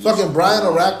 chilling. Fucking Brian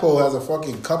Orakpo has a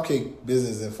fucking cupcake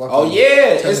business in fucking. Oh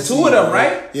yeah, it's Tennessee, two of them,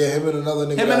 right? Yeah, him and another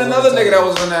nigga. Him that and was another on the nigga that team.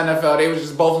 was in the NFL, they was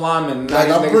just both linemen. Now Like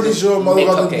these I'm niggas pretty just sure make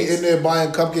motherfuckers be cupcakes. in there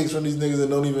buying cupcakes from these niggas and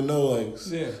don't even know. Like,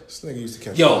 Yeah. this nigga used to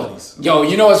catch Yo, bodies.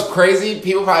 you know what's crazy?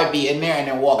 People probably be in there and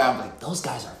then walk out and be like, those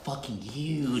guys are fucking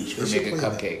huge for They should making play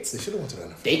that. cupcakes. They should have went to the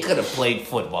NFL. They could have played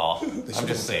football. I'm should've just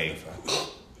went saying. to the NFL.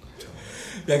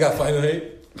 Y'all got final hate?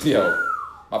 Yo,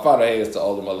 my final hate is to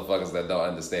all the motherfuckers that don't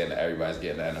understand that everybody's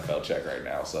getting an NFL check right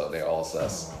now, so they're all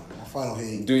sus. My final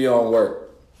hate. Do your own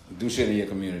work. Do shit in your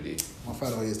community. My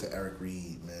final hate is to Eric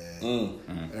Reed, man.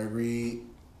 Eric Reed,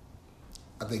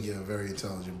 I think you're a very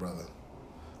intelligent brother,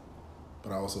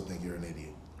 but I also think you're an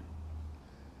idiot.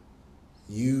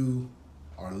 You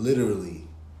are literally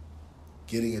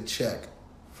getting a check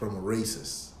from a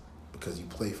racist because you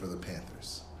play for the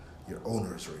Panthers. Your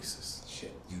owner is racist.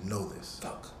 Shit. You know this.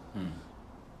 Fuck.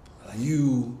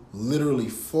 You literally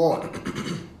fought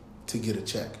to get a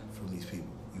check from these people.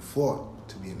 You fought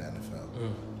to be in the NFL.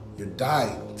 You're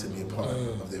dying to be a part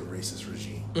of their racist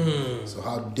regime. So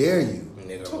how dare you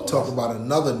talk about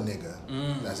another nigga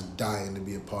that's dying to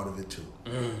be a part of it too?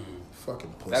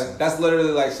 Fucking pussy. That's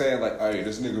literally like saying like, hey,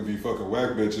 this nigga be fucking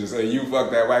whack bitches, and you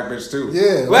fuck that whack bitch too.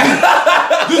 Yeah.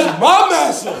 This is my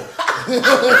massa.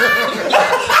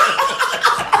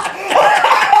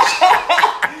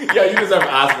 Yo, you deserve an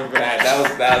Oscar for that.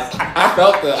 That's. I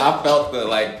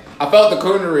felt the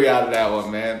coonery out of that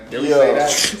one, man. Did we say that?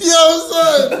 Yo,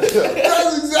 son,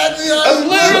 that's exactly how. That's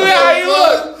literally how you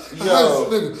look. This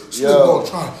nigga gonna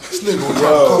try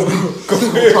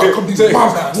to come be my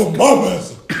massa. With my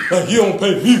massa. Like, you don't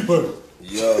pay me for it.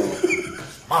 Yo.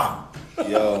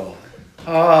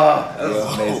 That was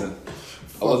amazing.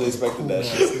 I wasn't expecting that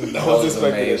shit. I wasn't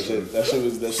expecting that shit. That shit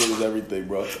was everything,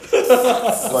 bro.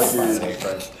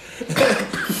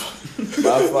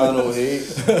 My final hate.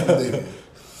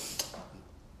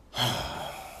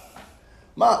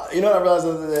 You know what I realized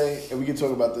the other day, and we can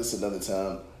talk about this another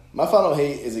time. My final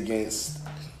hate is against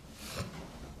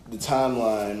the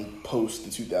timeline post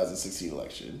the 2016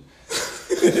 election.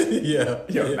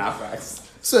 Not facts.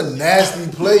 It's a nasty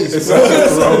place, bro.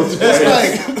 It's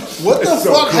like, what the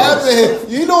fuck happened?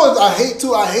 You know what I hate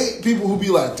too? I hate people who be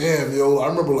like, damn, yo, I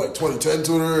remember like 2010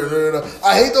 Twitter.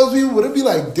 I hate those people, but it'd be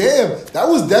like, damn, that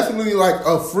was definitely like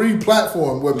a free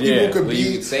platform where people could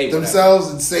be themselves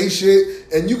and say shit,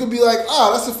 and you could be like,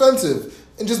 that's offensive,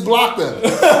 and just block them.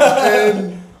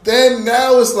 And then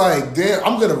now it's like, damn,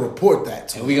 I'm gonna report that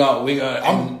to you.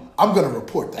 I'm gonna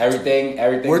report that. Everything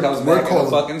comes back in a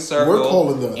fucking circle. We're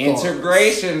calling the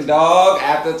integration, dog.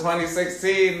 After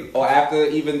 2016 or after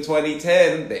even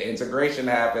 2010, the integration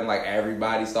happened. Like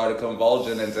everybody started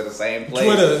convulging into the same place,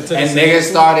 and niggas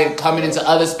started coming into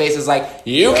other spaces. Like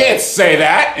you can't say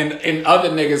that in other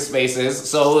niggas' spaces.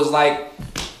 So it was like,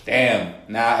 damn.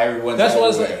 Now everyone's.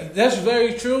 That's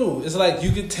very true. It's like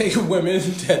you could take women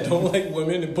that don't like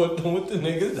women and put them with the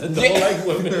niggas that don't like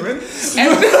women.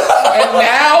 and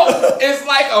now it's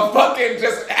like a fucking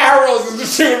just arrows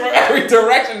is shooting from every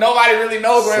direction. Nobody really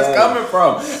knows where it's coming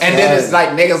from. And then it's like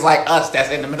niggas like us that's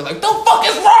in the middle like, the fuck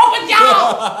is wrong with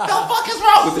y'all? The fuck is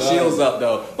wrong? With the shields up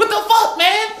though. What the fuck,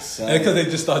 man? Because they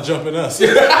just start jumping us.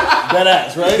 That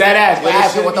ass, right? That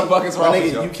ass. What the fuck is wrong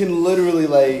with you? You can literally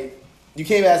like. You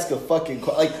can't ask a fucking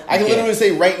like. I can literally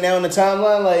say right now in the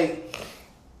timeline, like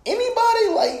anybody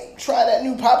like try that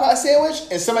new Popeye sandwich,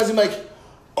 and somebody's gonna be like,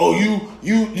 "Oh, you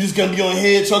just gonna be on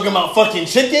here talking about fucking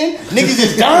chicken? Niggas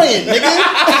is dying, nigga."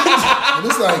 And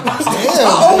it's like, damn,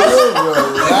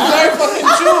 It's very fucking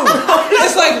true.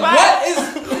 It's like,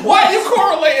 why are you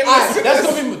correlating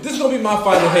this? This is gonna be my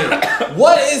final hate.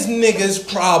 What is niggas'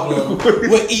 problem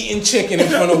with eating chicken in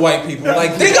front of white people?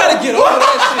 Like they gotta get over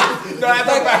that shit.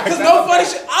 Cause no funny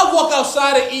shit. I walk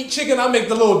outside and eat chicken. I make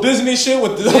the little Disney shit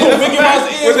with the little Mickey Mouse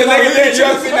ears. With the niggas there, you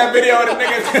ever seen that video of the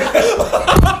niggas?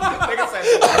 Niggas say,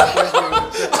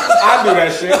 I do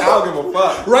that shit. I don't give a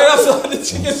fuck. Right outside the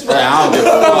chicken spot. I don't give a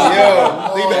fuck.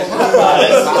 Yo, leave that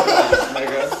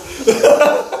shit.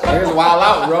 Niggas wild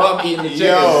out, bro. I'm eating the chicken.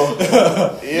 Yo.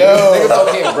 Niggas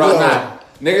okay, bro. Nah.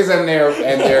 Niggas in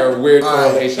their weird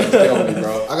correlations kill me,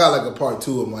 bro. I got like a part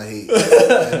 2 of my hate.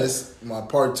 And my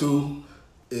part 2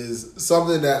 is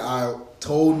something that I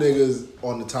told niggas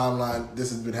on the timeline. This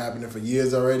has been happening for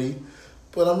years already,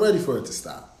 but I'm ready for it to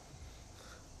stop.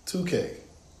 2K.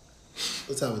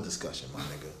 Let's have a discussion, my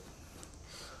nigga.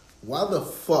 Why the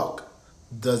fuck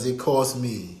does it cost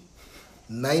me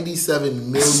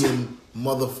 97 million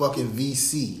motherfucking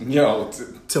VC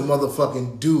to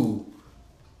motherfucking do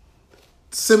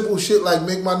simple shit like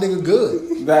make my nigga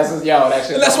good? That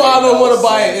shit. That's why I don't want to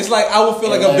buy it. It's like I would feel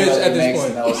like a bitch at this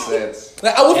point. No sense.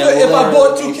 Like I would feel if I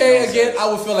bought 2K again,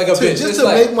 I would feel like a bitch. Just to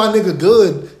make my nigga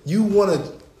good, you want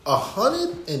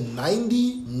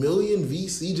 190 million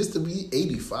VC just to be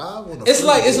 85 on a It's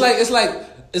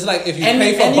like if you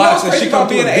pay for boxing, she come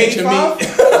to a beach and meet.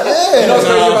 Yeah. You know what's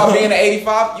crazy about being an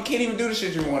 85? You can't even do the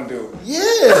shit you want to do.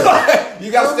 Yeah.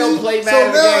 You gotta still play So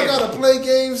Madden now game. I gotta play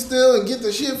games still and get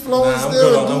the shit flowing I'm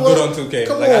still. I'm good on 2K.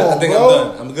 Come like, on, I think bro. I'm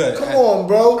done. I'm good. Come on,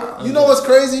 bro. You know what's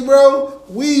crazy, bro?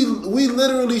 We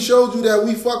literally showed you that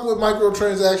we fuck with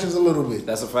microtransactions a little bit.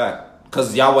 That's a fact.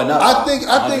 Cause y'all went up. I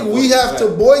think we have to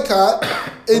boycott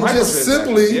and just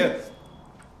simply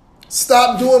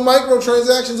stop doing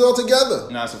microtransactions altogether.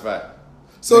 No, that's a fact.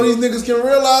 So these niggas can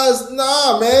realize,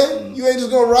 nah, man, you ain't just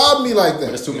gonna rob me like that.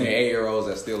 There's too many 8-year-olds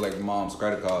that steal like mom's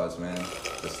credit cards, man.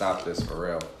 To stop this for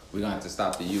real. We're gonna have to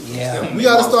stop the youth. Yeah. We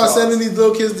gotta start sending these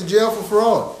little kids to jail for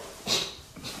fraud.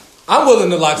 I'm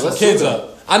willing to lock some kids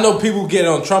up. I know people get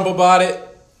on Trump about it.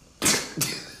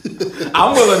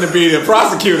 I'm willing to be the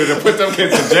prosecutor to put them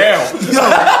kids in jail. Yo,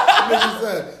 nigga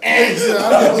said,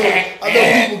 I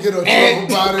know people get on trouble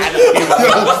about it.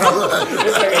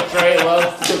 This nigga Trey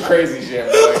loves some crazy shit,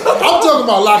 boy. I'm talking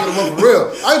about locking them up for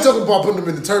real. I ain't talking about putting them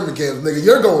in internment camps, nigga.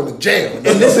 You're going to jail. And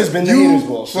this has been the Haters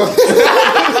Ball Show.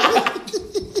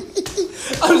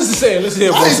 I'm just saying, let's hear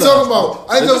both I ain't sides. talking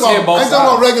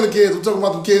about regular kids. I'm talking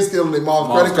about them kids stealing their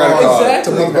mom's credit card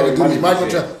Exactly. to motherfucking do these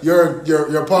microtransactions.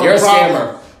 You're part You're of the a problem.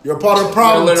 scammer. You're part of the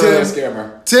problem, You're literally Tim. a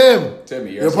scammer. Tim,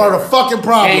 you're you're a part of the scammer. fucking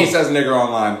problem. And he says nigger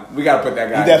online. We gotta put that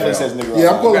guy. He definitely says nigga. Yeah,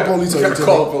 I'm calling the gotta- police on we you, gotta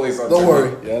call the Tim. police on Don't Tim.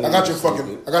 worry. Yeah, I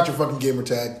got your fucking gamer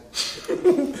tag.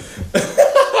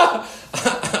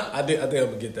 I think I'm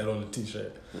gonna get that on the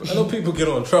t-shirt. I know people get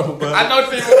on trouble, but I know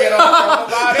people get on trouble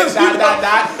about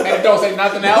it. And don't say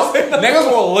nothing else. Niggas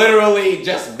will literally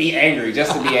just be angry,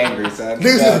 just to be angry, son.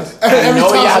 Niggas, I every know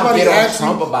time y'all somebody get on asks you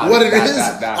Trump about what it, it is,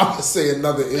 dot. I'm gonna say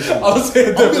another issue. I'll say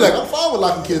it I'll be like, I'm fine with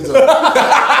locking kids up.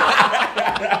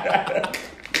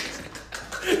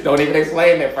 Don't even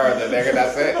explain it further, nigga.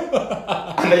 That's it.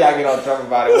 I know y'all get on Trump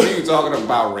about it. What are you talking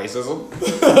about? Racism?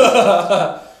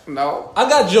 No. I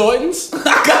got Jordans.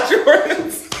 I got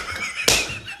yours.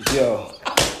 Yo.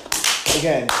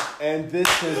 Again, and this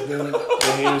has been the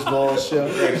Haters Ball Show.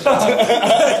 Greatest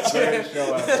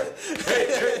show ever.